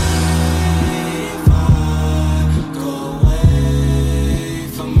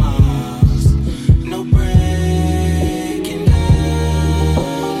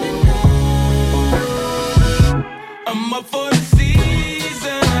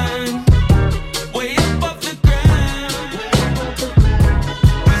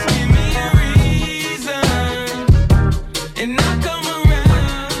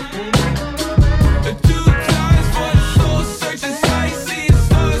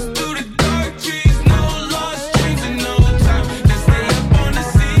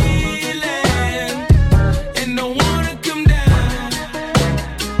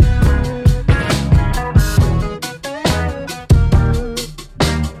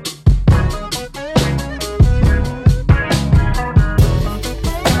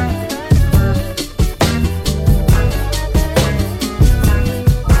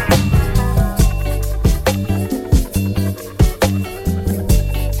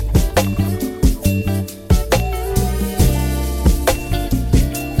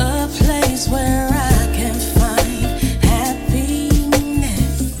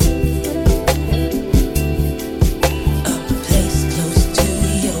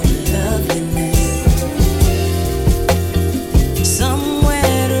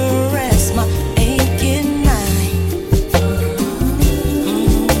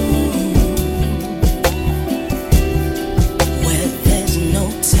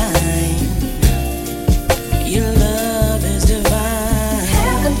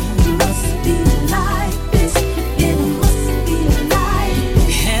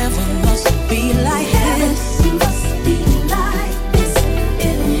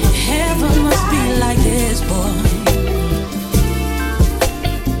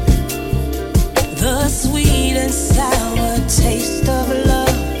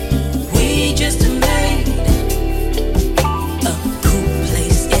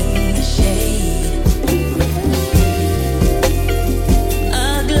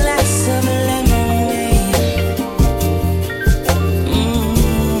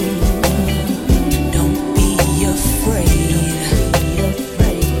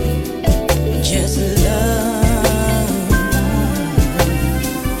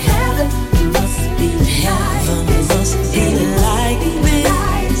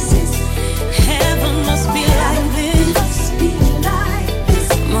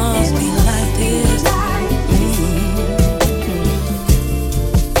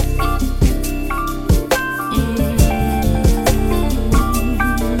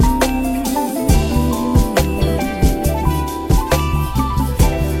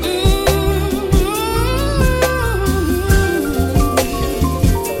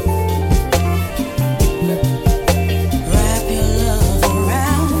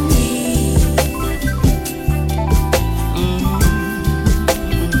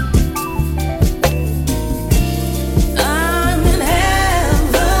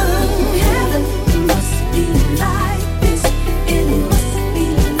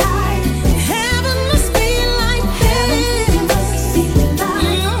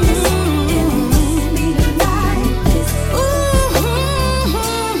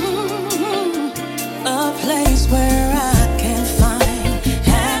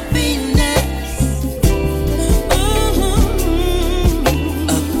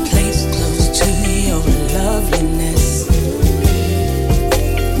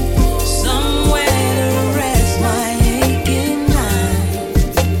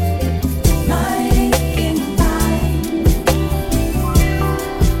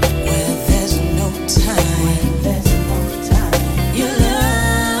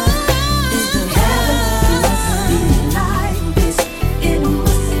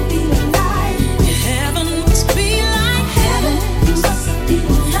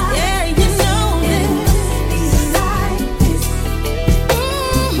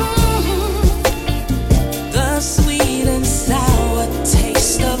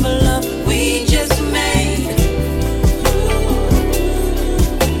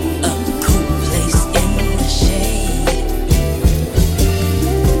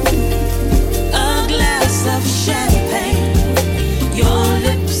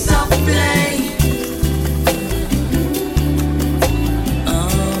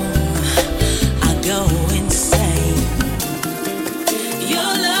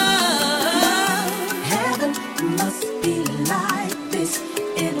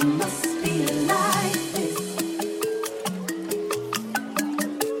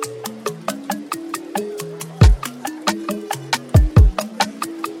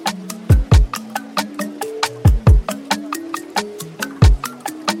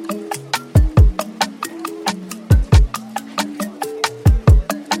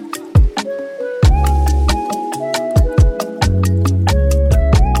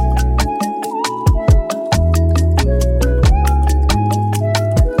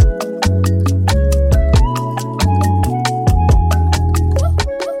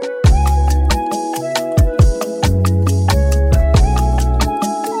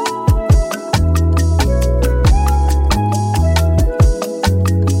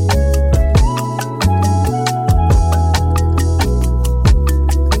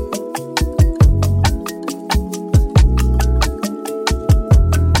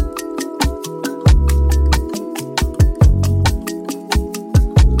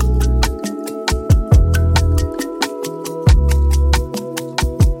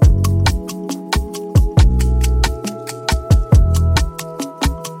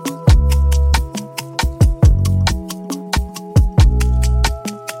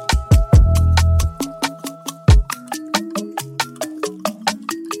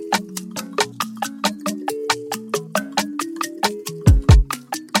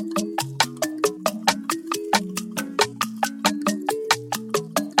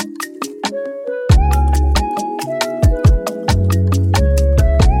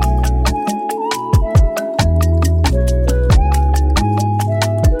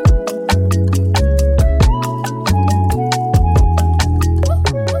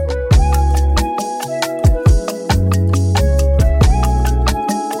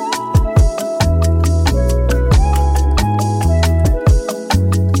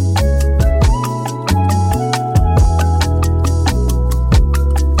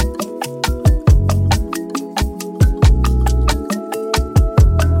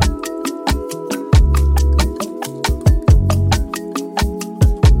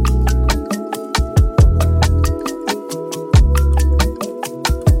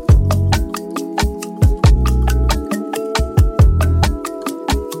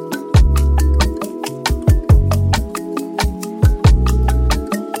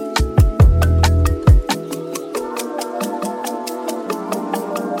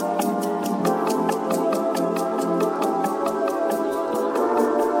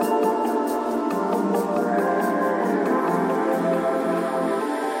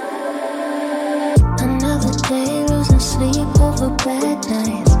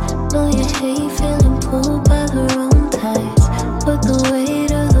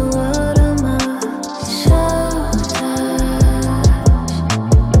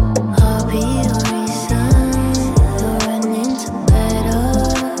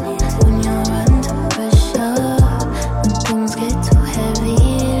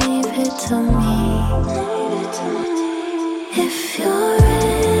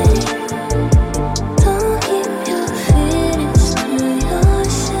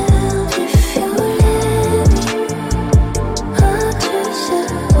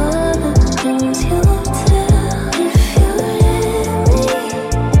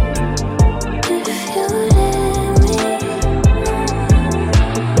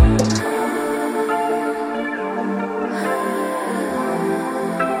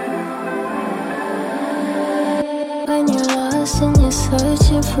 you're lost and you're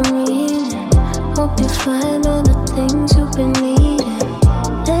searching for meaning, hope you find all the things you've been needing.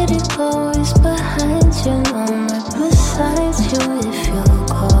 Let it go, it's behind you, I'm right beside you if you're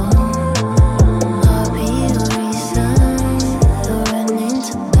gone. I'll be your reason, you're running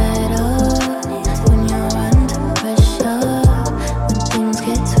to better. When you're under pressure, when things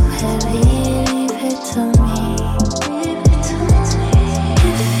get too heavy, leave it to me.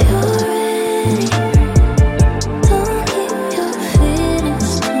 If you're ready, don't keep your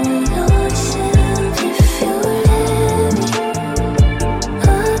feelings to yourself. If you let me,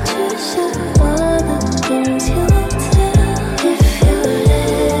 I'll treasure all the things you tell. If you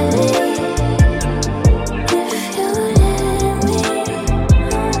let me, if you let me.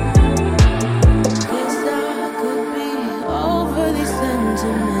 Guess I could be overly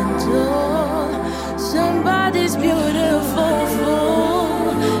sentimental. Somebody's beautiful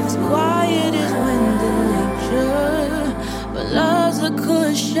fool, as quiet as wind in nature. But love's a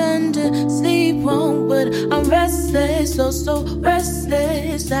cushion to sleep on. But I'm restless, so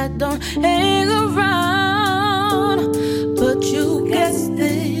restless. I don't hang around. But you guessed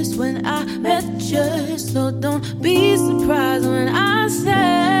this when I met you, so don't be surprised when I say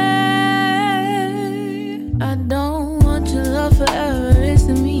I don't want your love forever. It's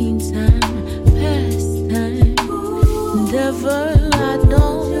the meantime, pastime, endeavor. I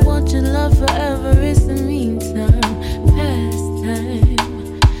don't want your love forever. It's the meantime, pastime.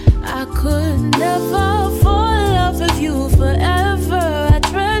 I could never fall in love with you forever. I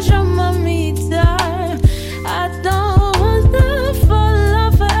treasure my me time. I don't want to fall in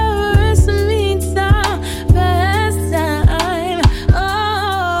love forever. It's the meantime, pastime. Oh,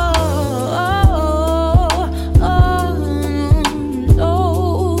 oh, oh, oh,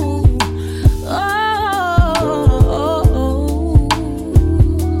 oh, oh.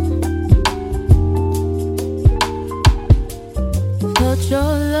 Thought your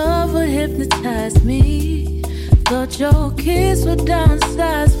love would hypnotize me. Thought your kiss would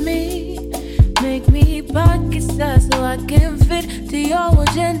downsize me. Make me pocket size so I can fit to your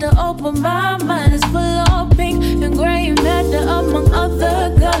agenda. Open my mind is full of pink and gray matter among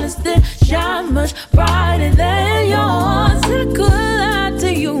other colors that shine much brighter than yours. I could lie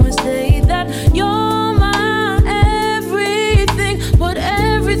to you and say that you're my everything, but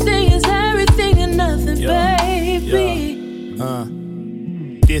everything is everything and nothing, baby.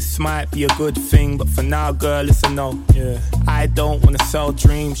 This might be a good thing, but for now, girl, it's a no. I don't wanna sell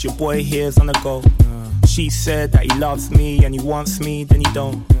dreams, your boy here's on the go. She said that he loves me and he wants me, then he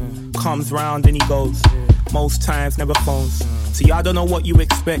don't. Comes round and he goes. Most times never phones. See, I don't know what you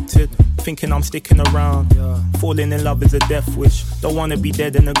expected, thinking I'm sticking around. Falling in love is a death wish, don't wanna be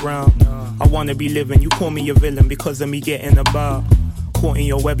dead in the ground. I wanna be living, you call me a villain because of me getting about. Caught in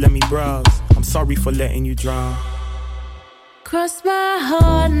your web, let me browse. I'm sorry for letting you drown. Cross my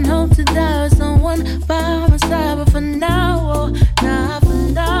heart and hope to die with someone by my side, but for now, oh, nah, for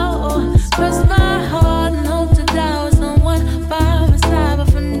now, oh. Cross my heart and hope to die with someone by my side, but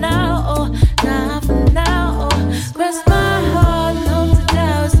for now, oh, nah, for now, oh. Cross my heart and hope to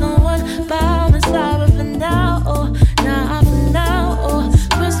die with someone by my side, but for now, oh, nah, for now, oh.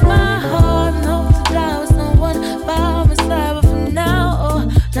 Cross my heart and hope to die with someone by my side, but for now, oh,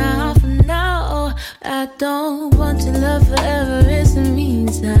 nah, for now, oh. I don't want your love forever, it's the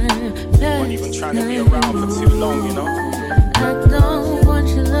meantime. Not even trying to be around for too long, you know. I don't want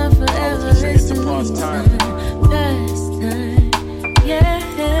your love forever, it's the meantime. Pastime, yeah.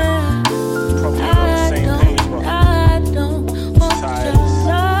 Probably on the same page, bro. I don't want your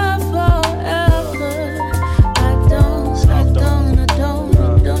love forever. I don't.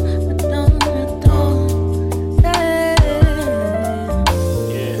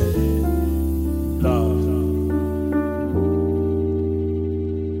 Yeah. Love.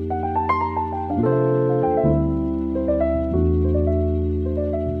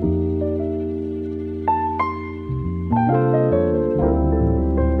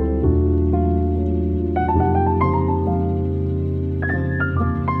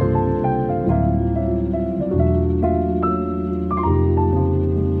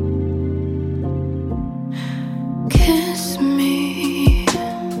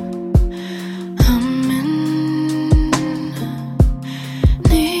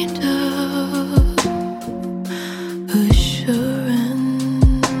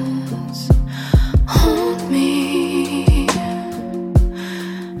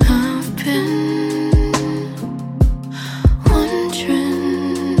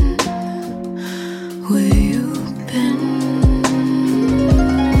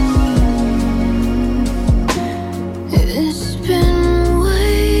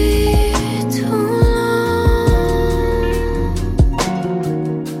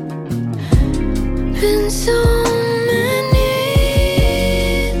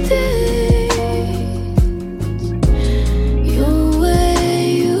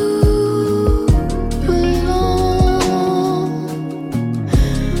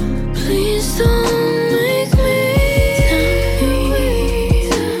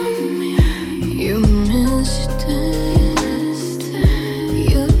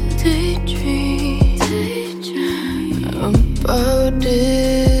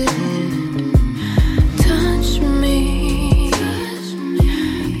 did touch me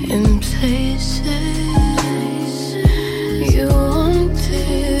in places you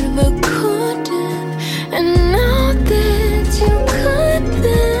wanted but couldn't, and now that you couldn't,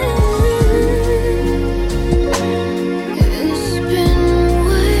 it's been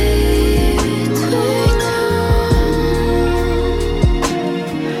way too long,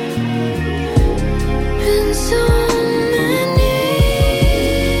 been so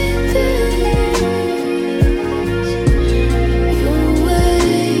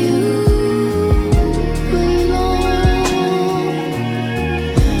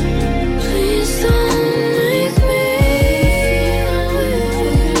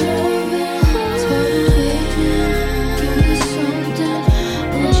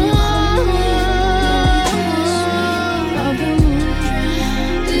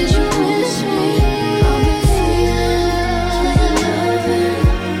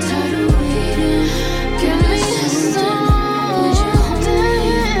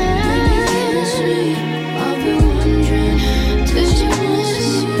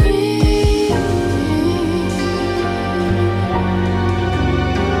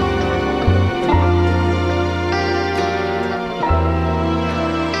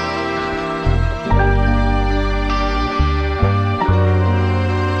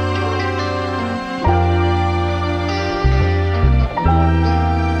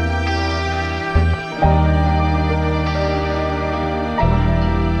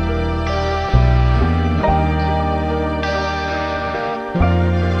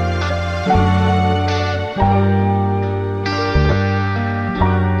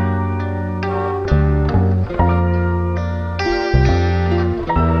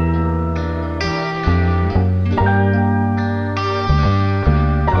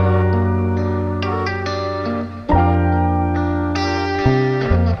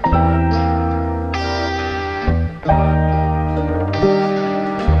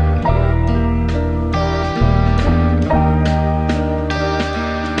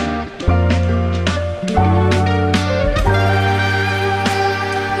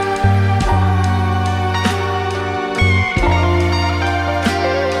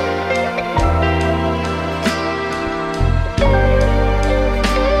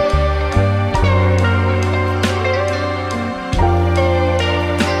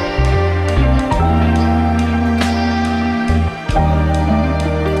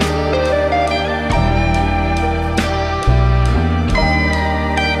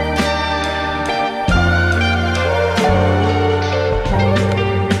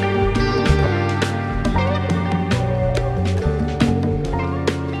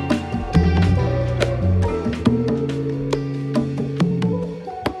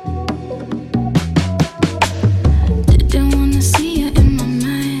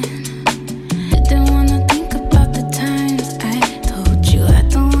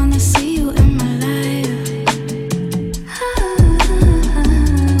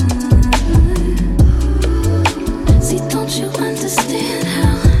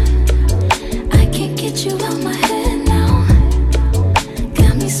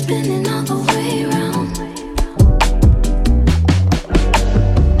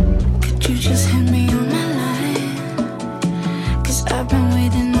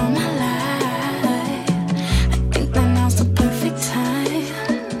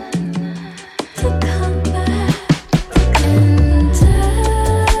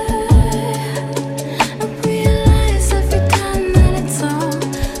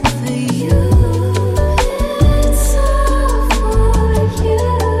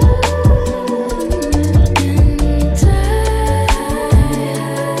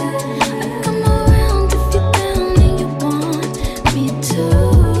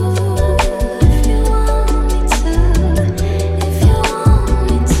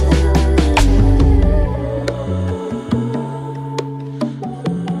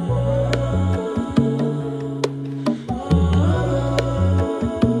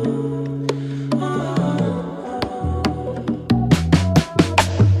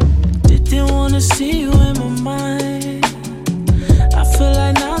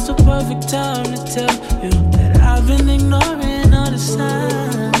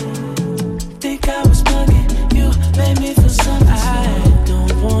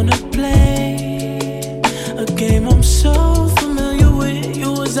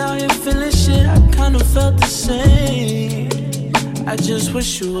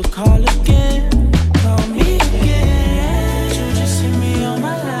wish you would call again, call me again. You just hit me on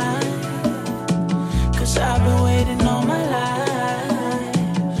my line, 'cause I've been waiting all my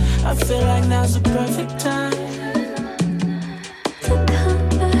life. I feel like now's the perfect time.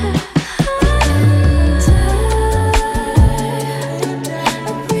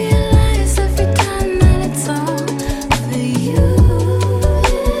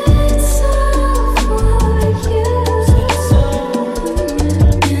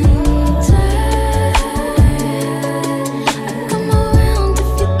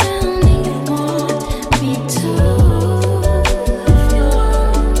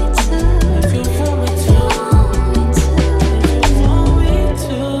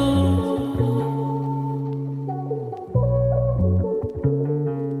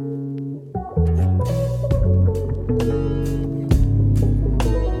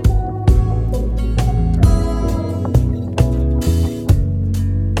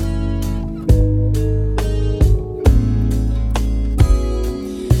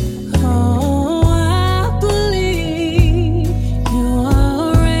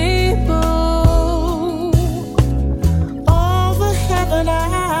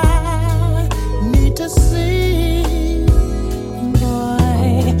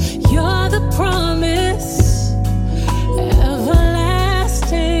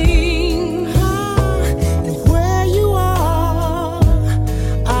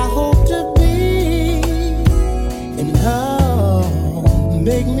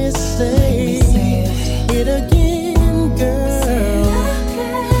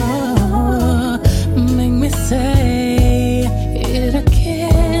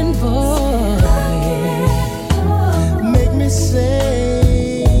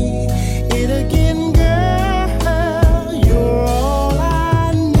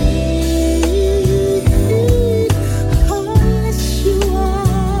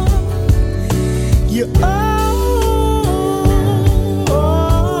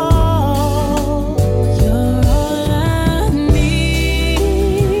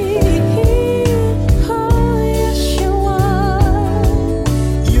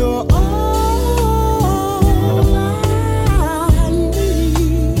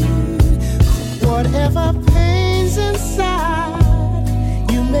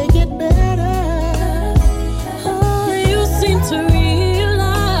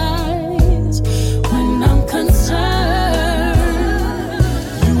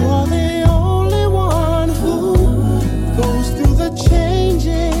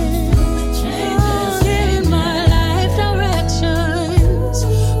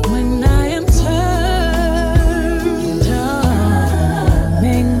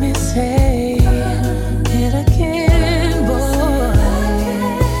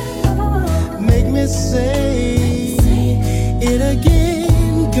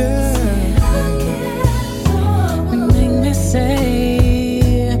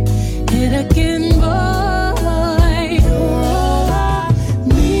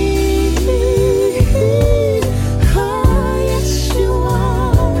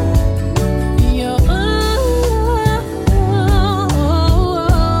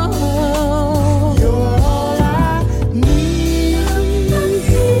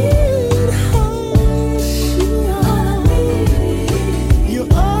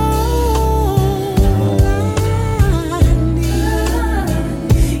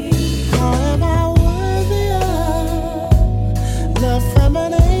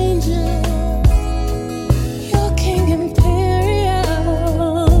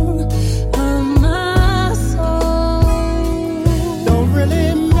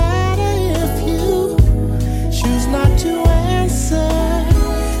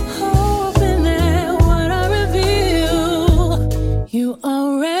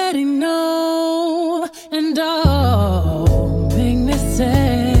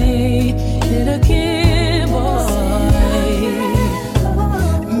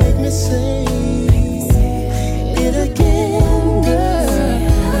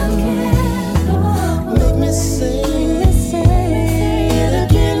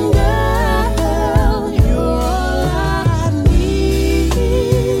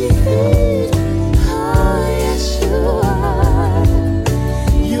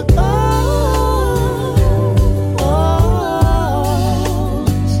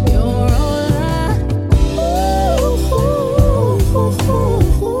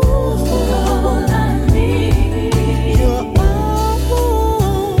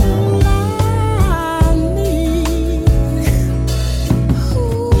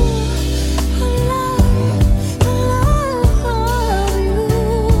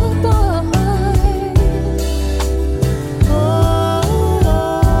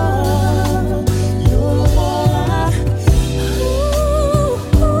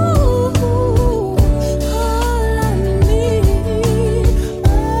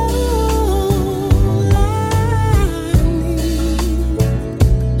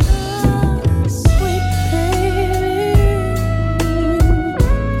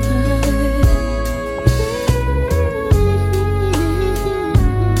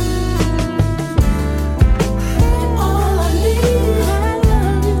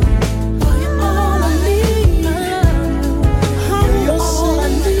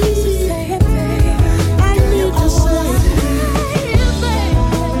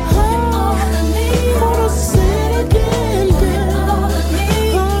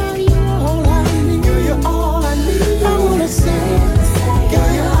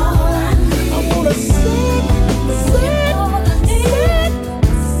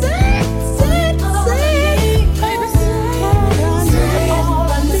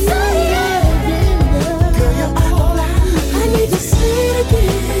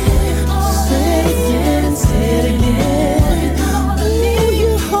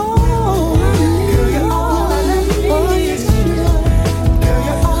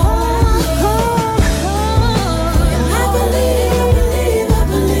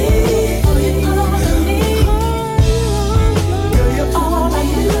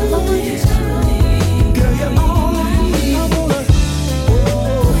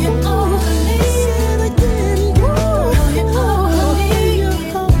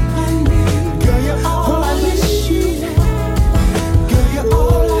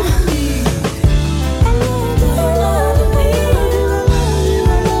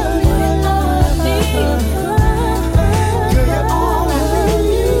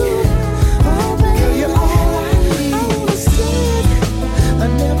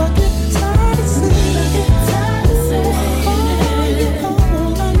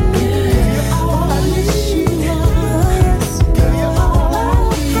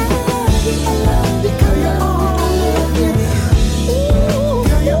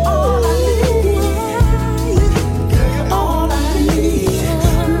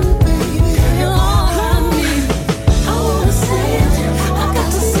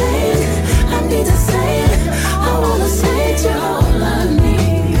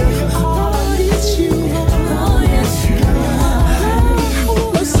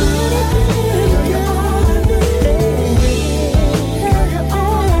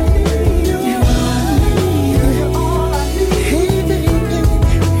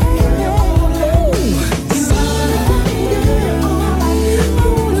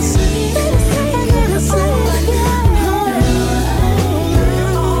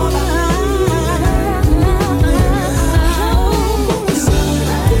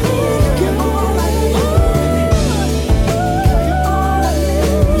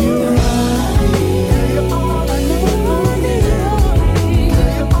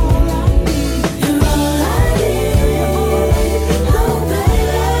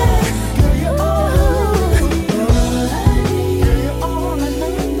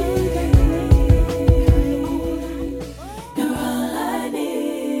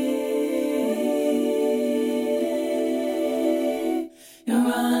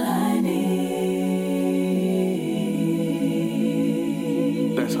 all I need.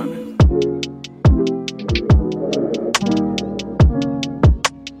 That's honey.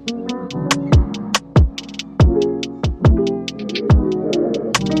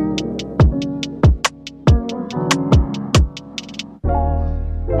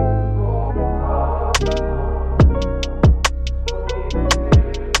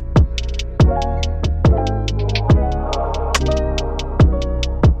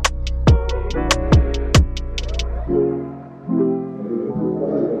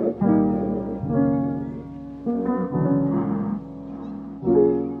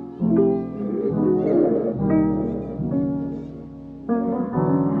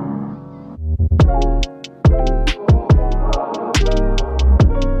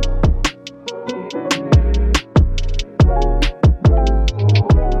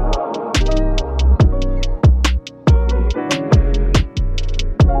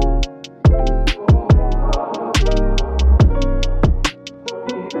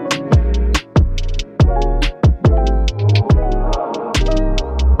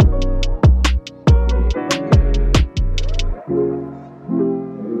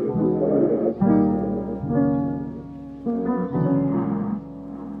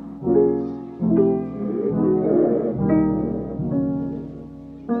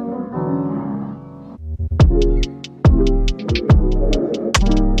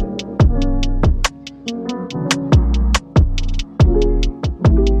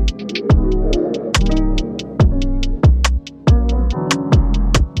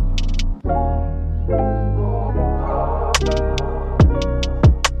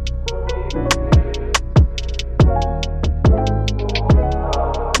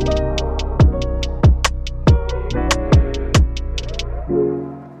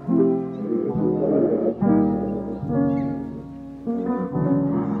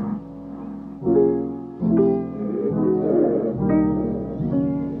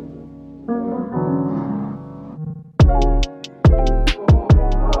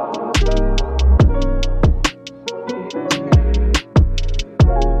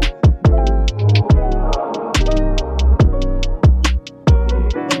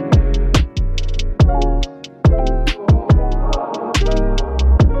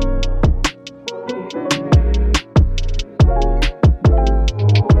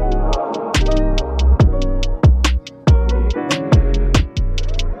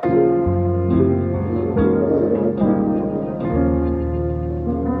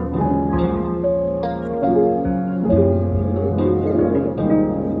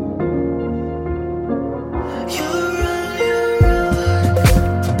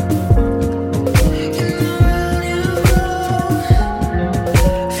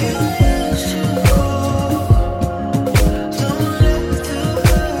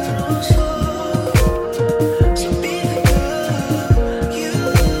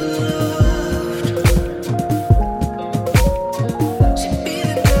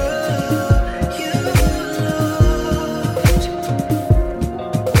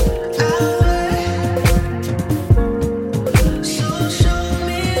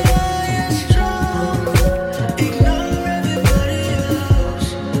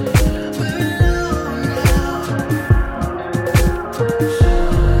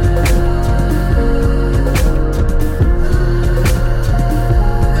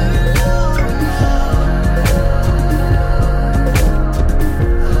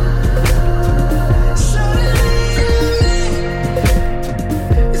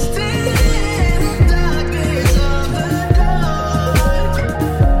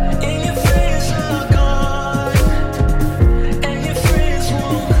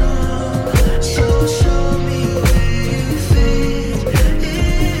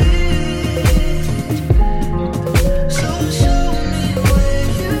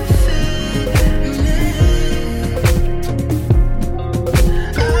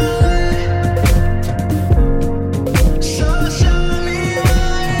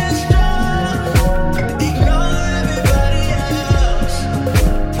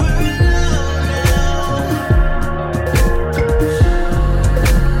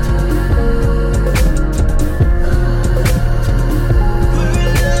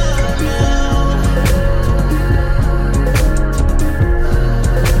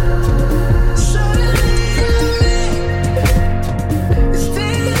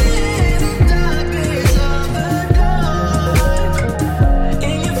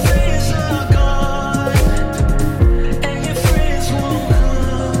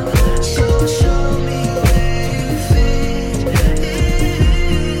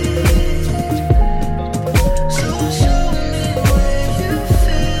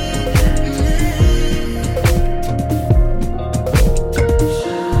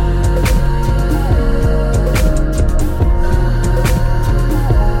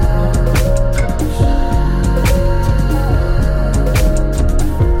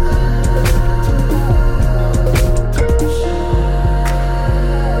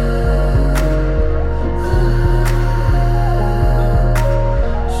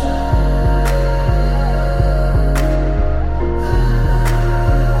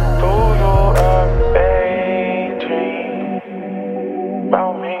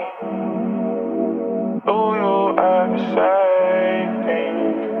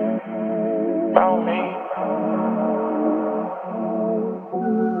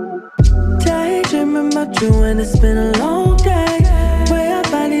 with you and it's been a long day. Way our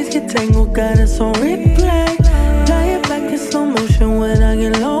bodies get tangled, got us on replay. Play it back in slow motion when I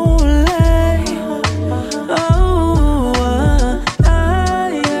get lonely. Oh,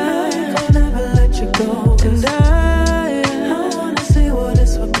 I don't ever let you go. And I wanna see where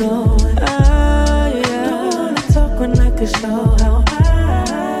this will go. I don't wanna talk when I can show how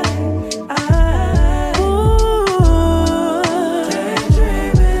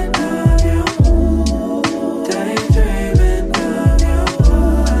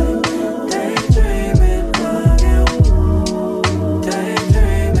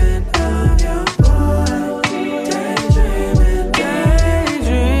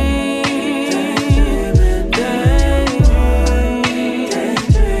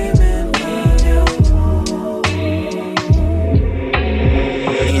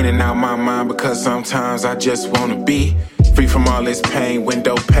sometimes I just wanna be free from all this pain,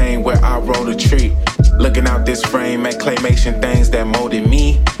 window pane where I roll a tree. Looking out this frame at claymation things that molded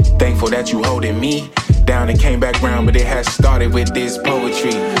me. Thankful that you holding me down and came back round, but it has started with this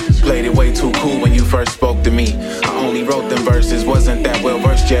poetry. Played it way too cool when you first spoke to me. I only wrote them verses, wasn't that well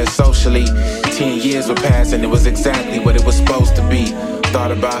versed just socially. 10 years were passed and it was exactly what it was supposed to be.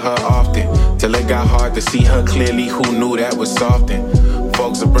 Thought about her often, till it got hard to see her clearly. Who knew that was soften?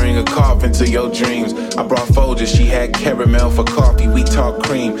 Folks will bring a cough into your dreams. I brought Folgers, she had caramel for coffee. We talk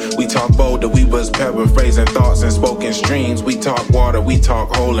cream, we talk boulder. We was paraphrasing thoughts and spoken streams. We talk water, we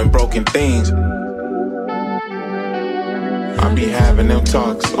talk whole and broken things. I be having them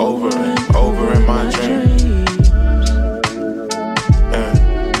talks over and over in my dreams.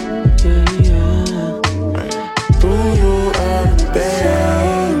 Do you ever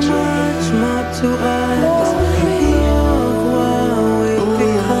daydream? So much more to us.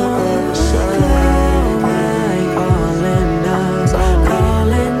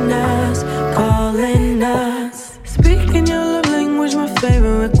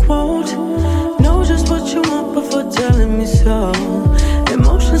 Telling me so.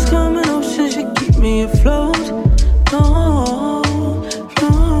 Emotions come in oceans, you keep me afloat. No,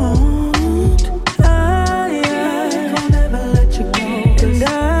 I don't ever let you go. And I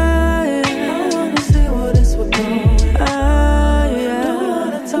wanna see where this will go. I don't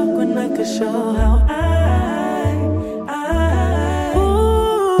wanna talk when I can show how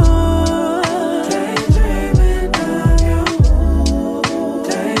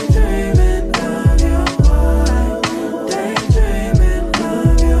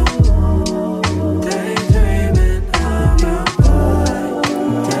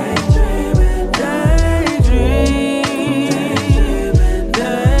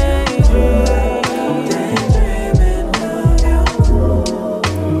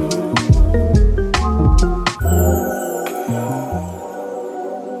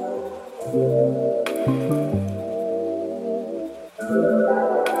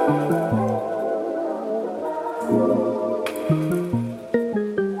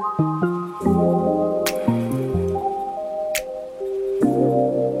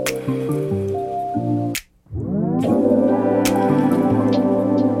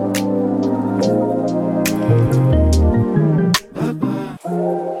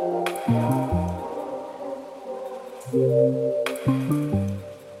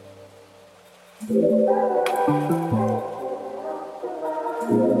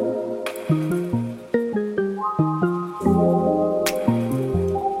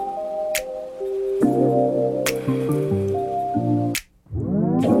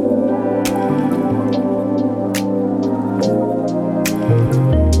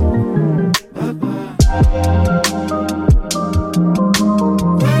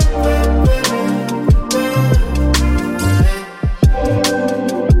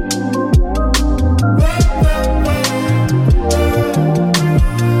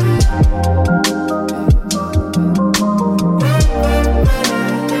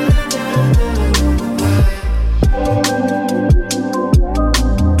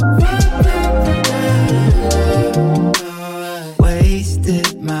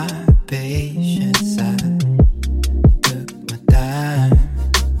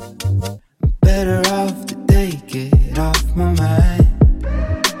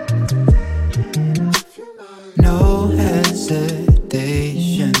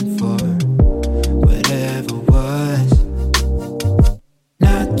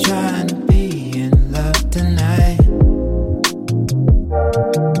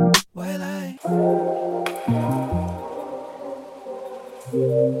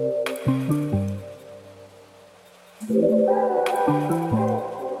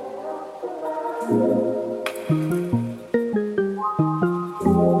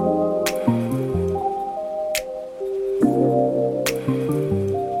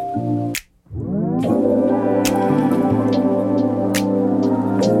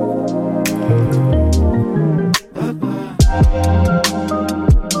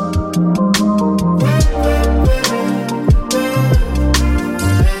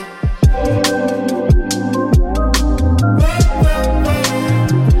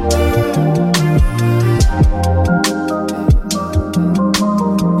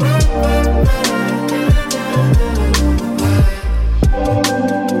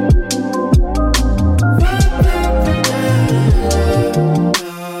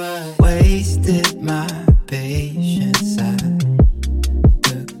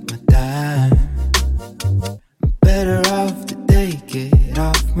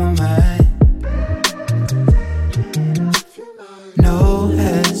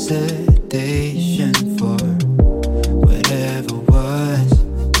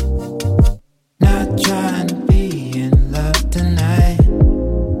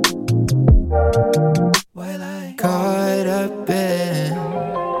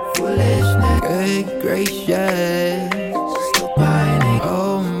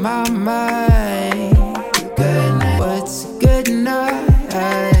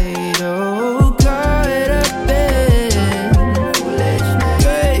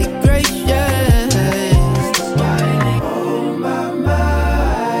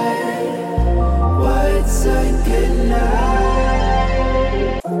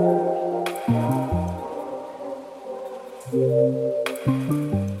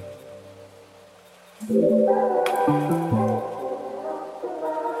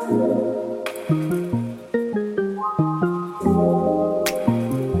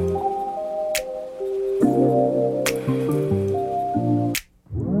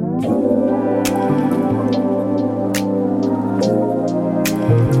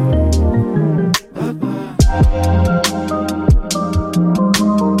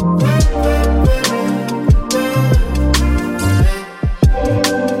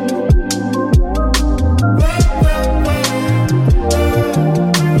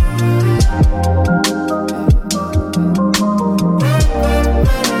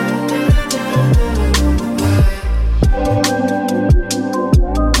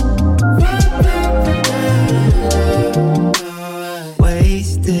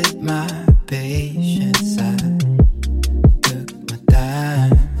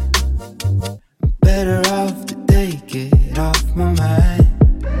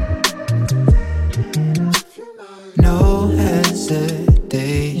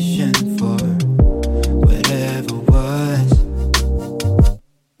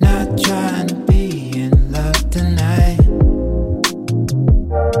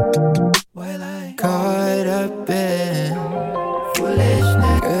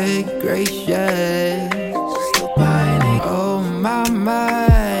good gracious. Oh my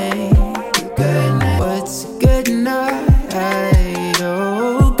mind, what's a good night?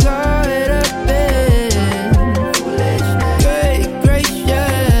 Oh, caught up in good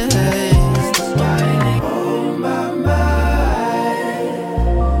gracious. Oh my mind,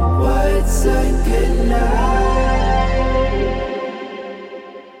 what's a good night?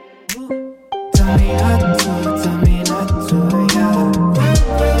 Tell me not to, yeah.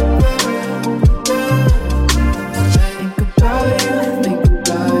 Think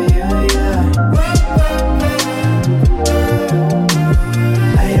about you, yeah.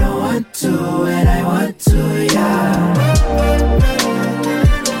 I don't want to, and I want to, yeah.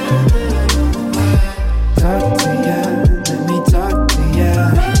 Talk to ya, let me talk to ya.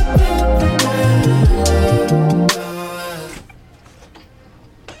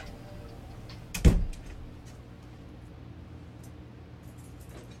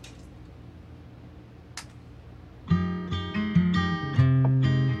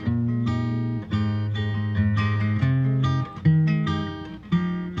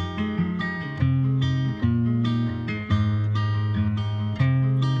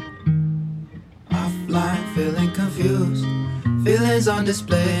 Offline, feeling confused. Feelings on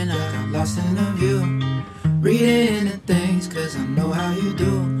display and I got lost in the view. Reading the things cause I know how you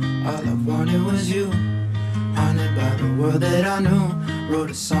do. All I wanted was you. Haunted by the world that I knew. Wrote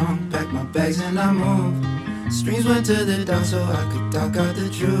a song, packed my bags and I moved. Streams went to the dark so I could talk out the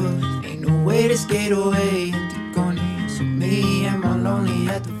truth. Ain't no way to skate away into Coney. So me and my lonely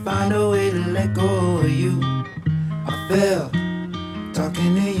had to find a way to let go of you. I fell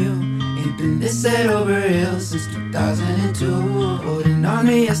talking to you. Ain't been this head over heels since 2002. Holding on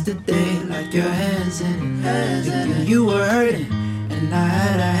to yesterday like your hands in it. Thinking you were hurting and I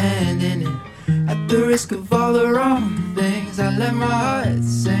had a hand in it. At the risk of all the wrong things, I let my heart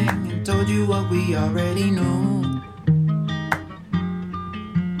sing and told you what we already knew.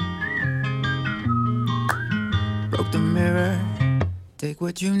 Broke the mirror, take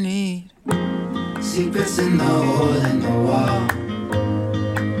what you need. Secrets in the hole in the wall.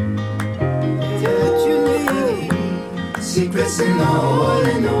 Take what you need. Secrets in the hole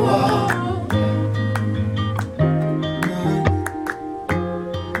in the wall.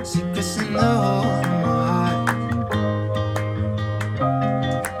 Secrets in the hole in my heart.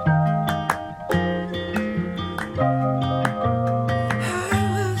 I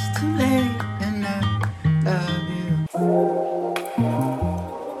was too late and I love you.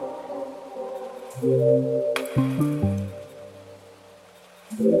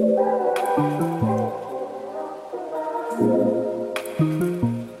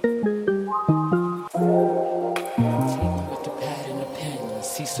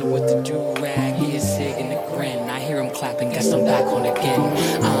 With the do-rag, he is sig in the grin. I hear him clapping, guess I'm back on again.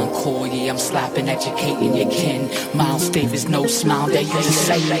 Encore, yeah, I'm slapping, educating your kin. Miles Davis, no smile, that you just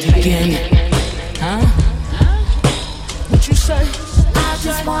say it again. Huh? What you say? I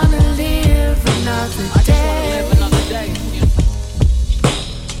just wanna live another day.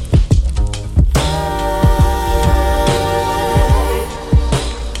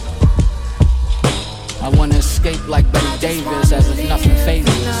 I wanna escape like Betty Davis as if nothing phases.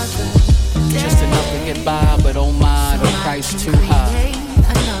 Just enough to get by, but oh my, the price too high.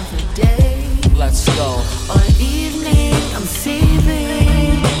 Let's go. All evening, I'm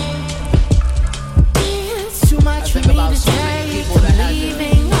seething. It's too much for me to take. I'm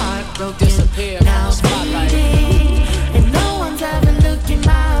leaving, heartbroken, now bleeding, and no one's ever looking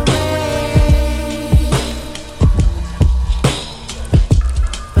my way.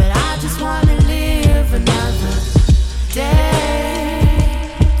 But I just wanna live another day,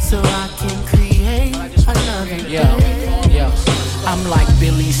 so I can create another day. Yo. I'm like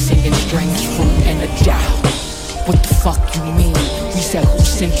Billy singing strange fruit and a dow. What the fuck you mean? We said who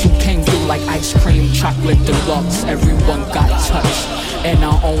sent you came through like ice cream, chocolate deluxe. Everyone got touched. In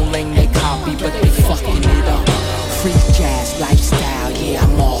our own lane they copy, but they fucking it up. Free jazz lifestyle, yeah,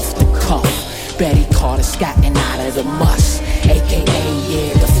 I'm off the cuff. Betty Carter scatting out of the must. AKA,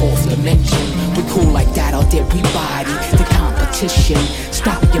 yeah, the fourth dimension. We cool like that, or did we body the competition?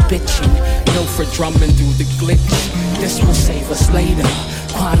 Stop your bitching, no for drumming through the glitch. This will save us later.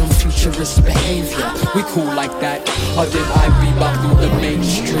 Quantum futurist behavior. We cool like that, or did I bebop through the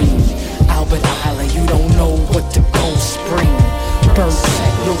mainstream? Albert Island, you don't know what to go spring. Birds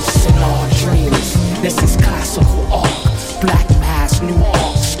set loose in our dreams. This is classical art. Black mass, new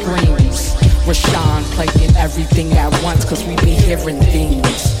art screams. Rashawn playing everything at once, cause we be hearing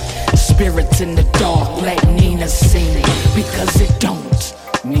themes. Spirits in the dark, let Nina sing. Because it don't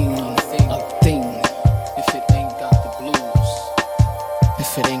mean a thing if it ain't got the blues. If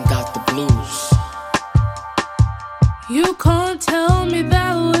if it ain't got the blues. You can't tell me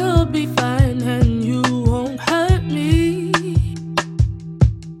that we'll be fine and you won't hurt me.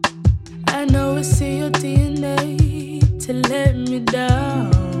 I know it's in your DNA to let me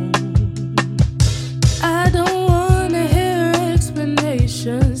down. I don't wanna hear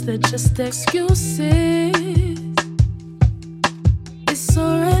explanations, they're just excuses. It's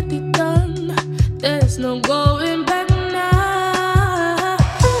already done, there's no going back now.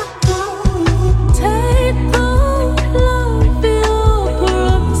 Take all of your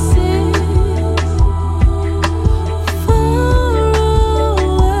promises far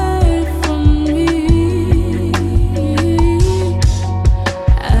away from me.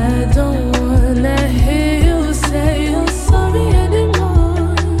 I don't wanna hear you say you're sorry anymore.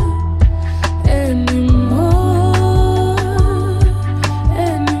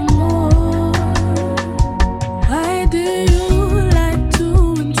 Why do you like to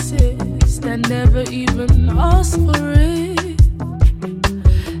insist I never even asked for it?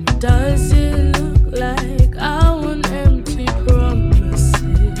 Does it look like I want empty promises?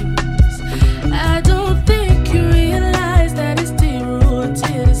 I don't think you realize that it's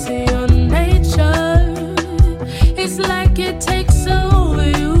deep-rooted in your nature. It's like it takes over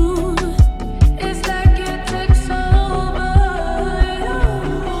you. It's like it takes over you.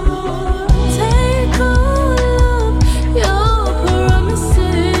 Take all of your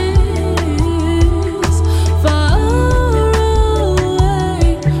promises far away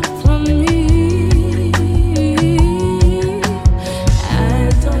from me. I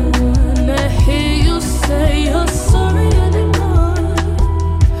don't wanna hear you say you're sorry anymore.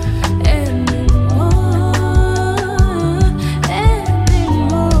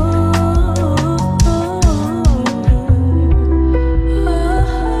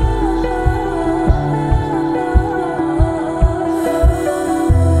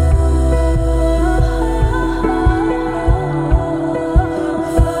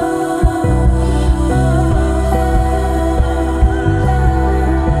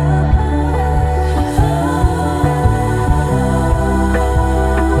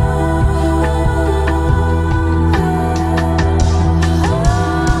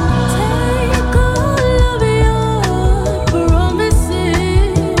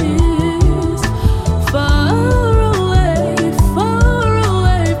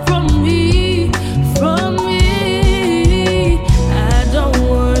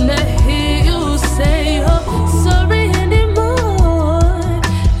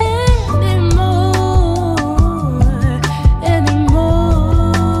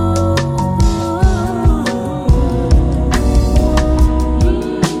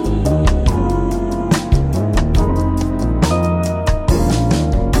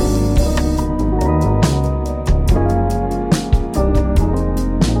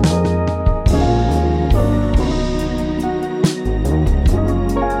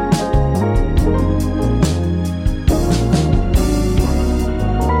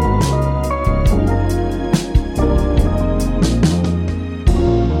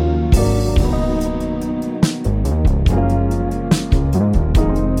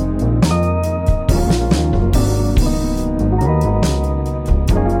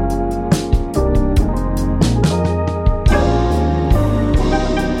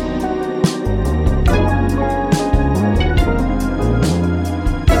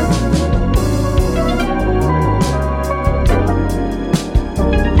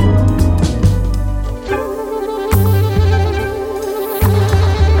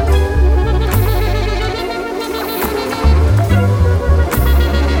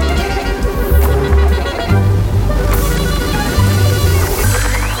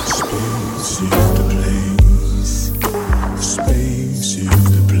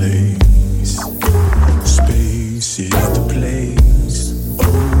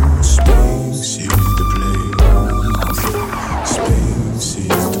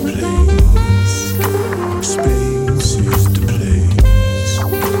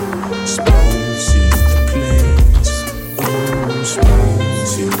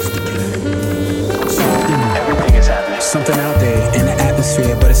 Something out there in the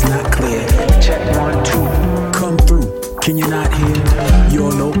atmosphere, but it's not clear. Check 1, 2. Come through. Can you not hear? Your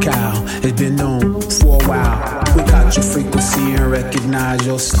locale has been known for a while. We got your frequency and recognize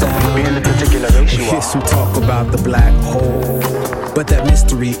your style. We in the particular race you hear some talk about the black hole, but that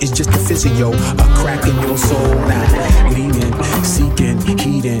mystery is just a physio, a crack in your soul. Now leaning, seeking,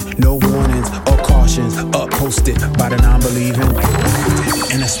 heeding, no warnings or cautions, upposted by the non-believing.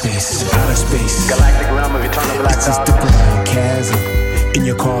 Inner space, outer space, galactic realm of eternal black. It's just the grand chasm in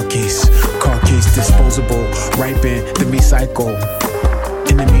your car case disposable, ripen, the recycle.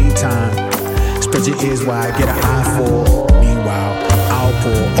 Spread your ears wide, get an eye for. Meanwhile, I'll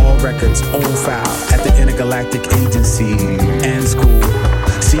pour all records on file at the Intergalactic Agency and school.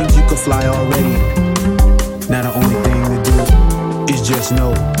 Seems you could fly already. Now the only thing to do is just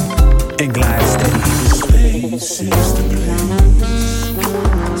know and glide steady. Space is the place.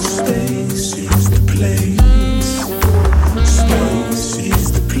 Space is the place. Space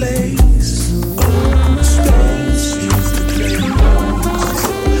is the place. Oh, space is the place.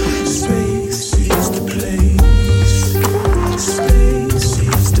 Space is the place. Space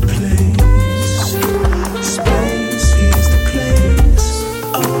is the place. Space is the place.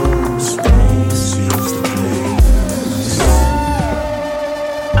 Oh, space is the place.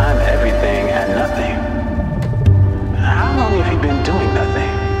 I'm everything and nothing. How long have you been doing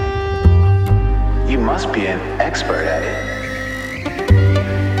nothing? You must be an expert at it.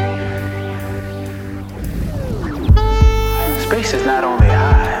 Space is not only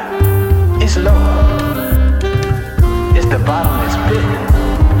high, it's low. It's the bottomless pit,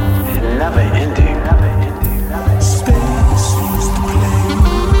 and never ending. Space is the place.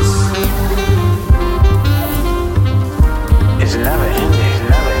 It's never ending. It's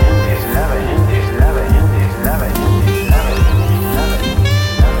never ending. It's never ending. It's never ending. It's never ending. It's never ending. Never ending.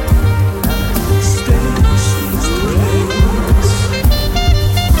 Space is the place.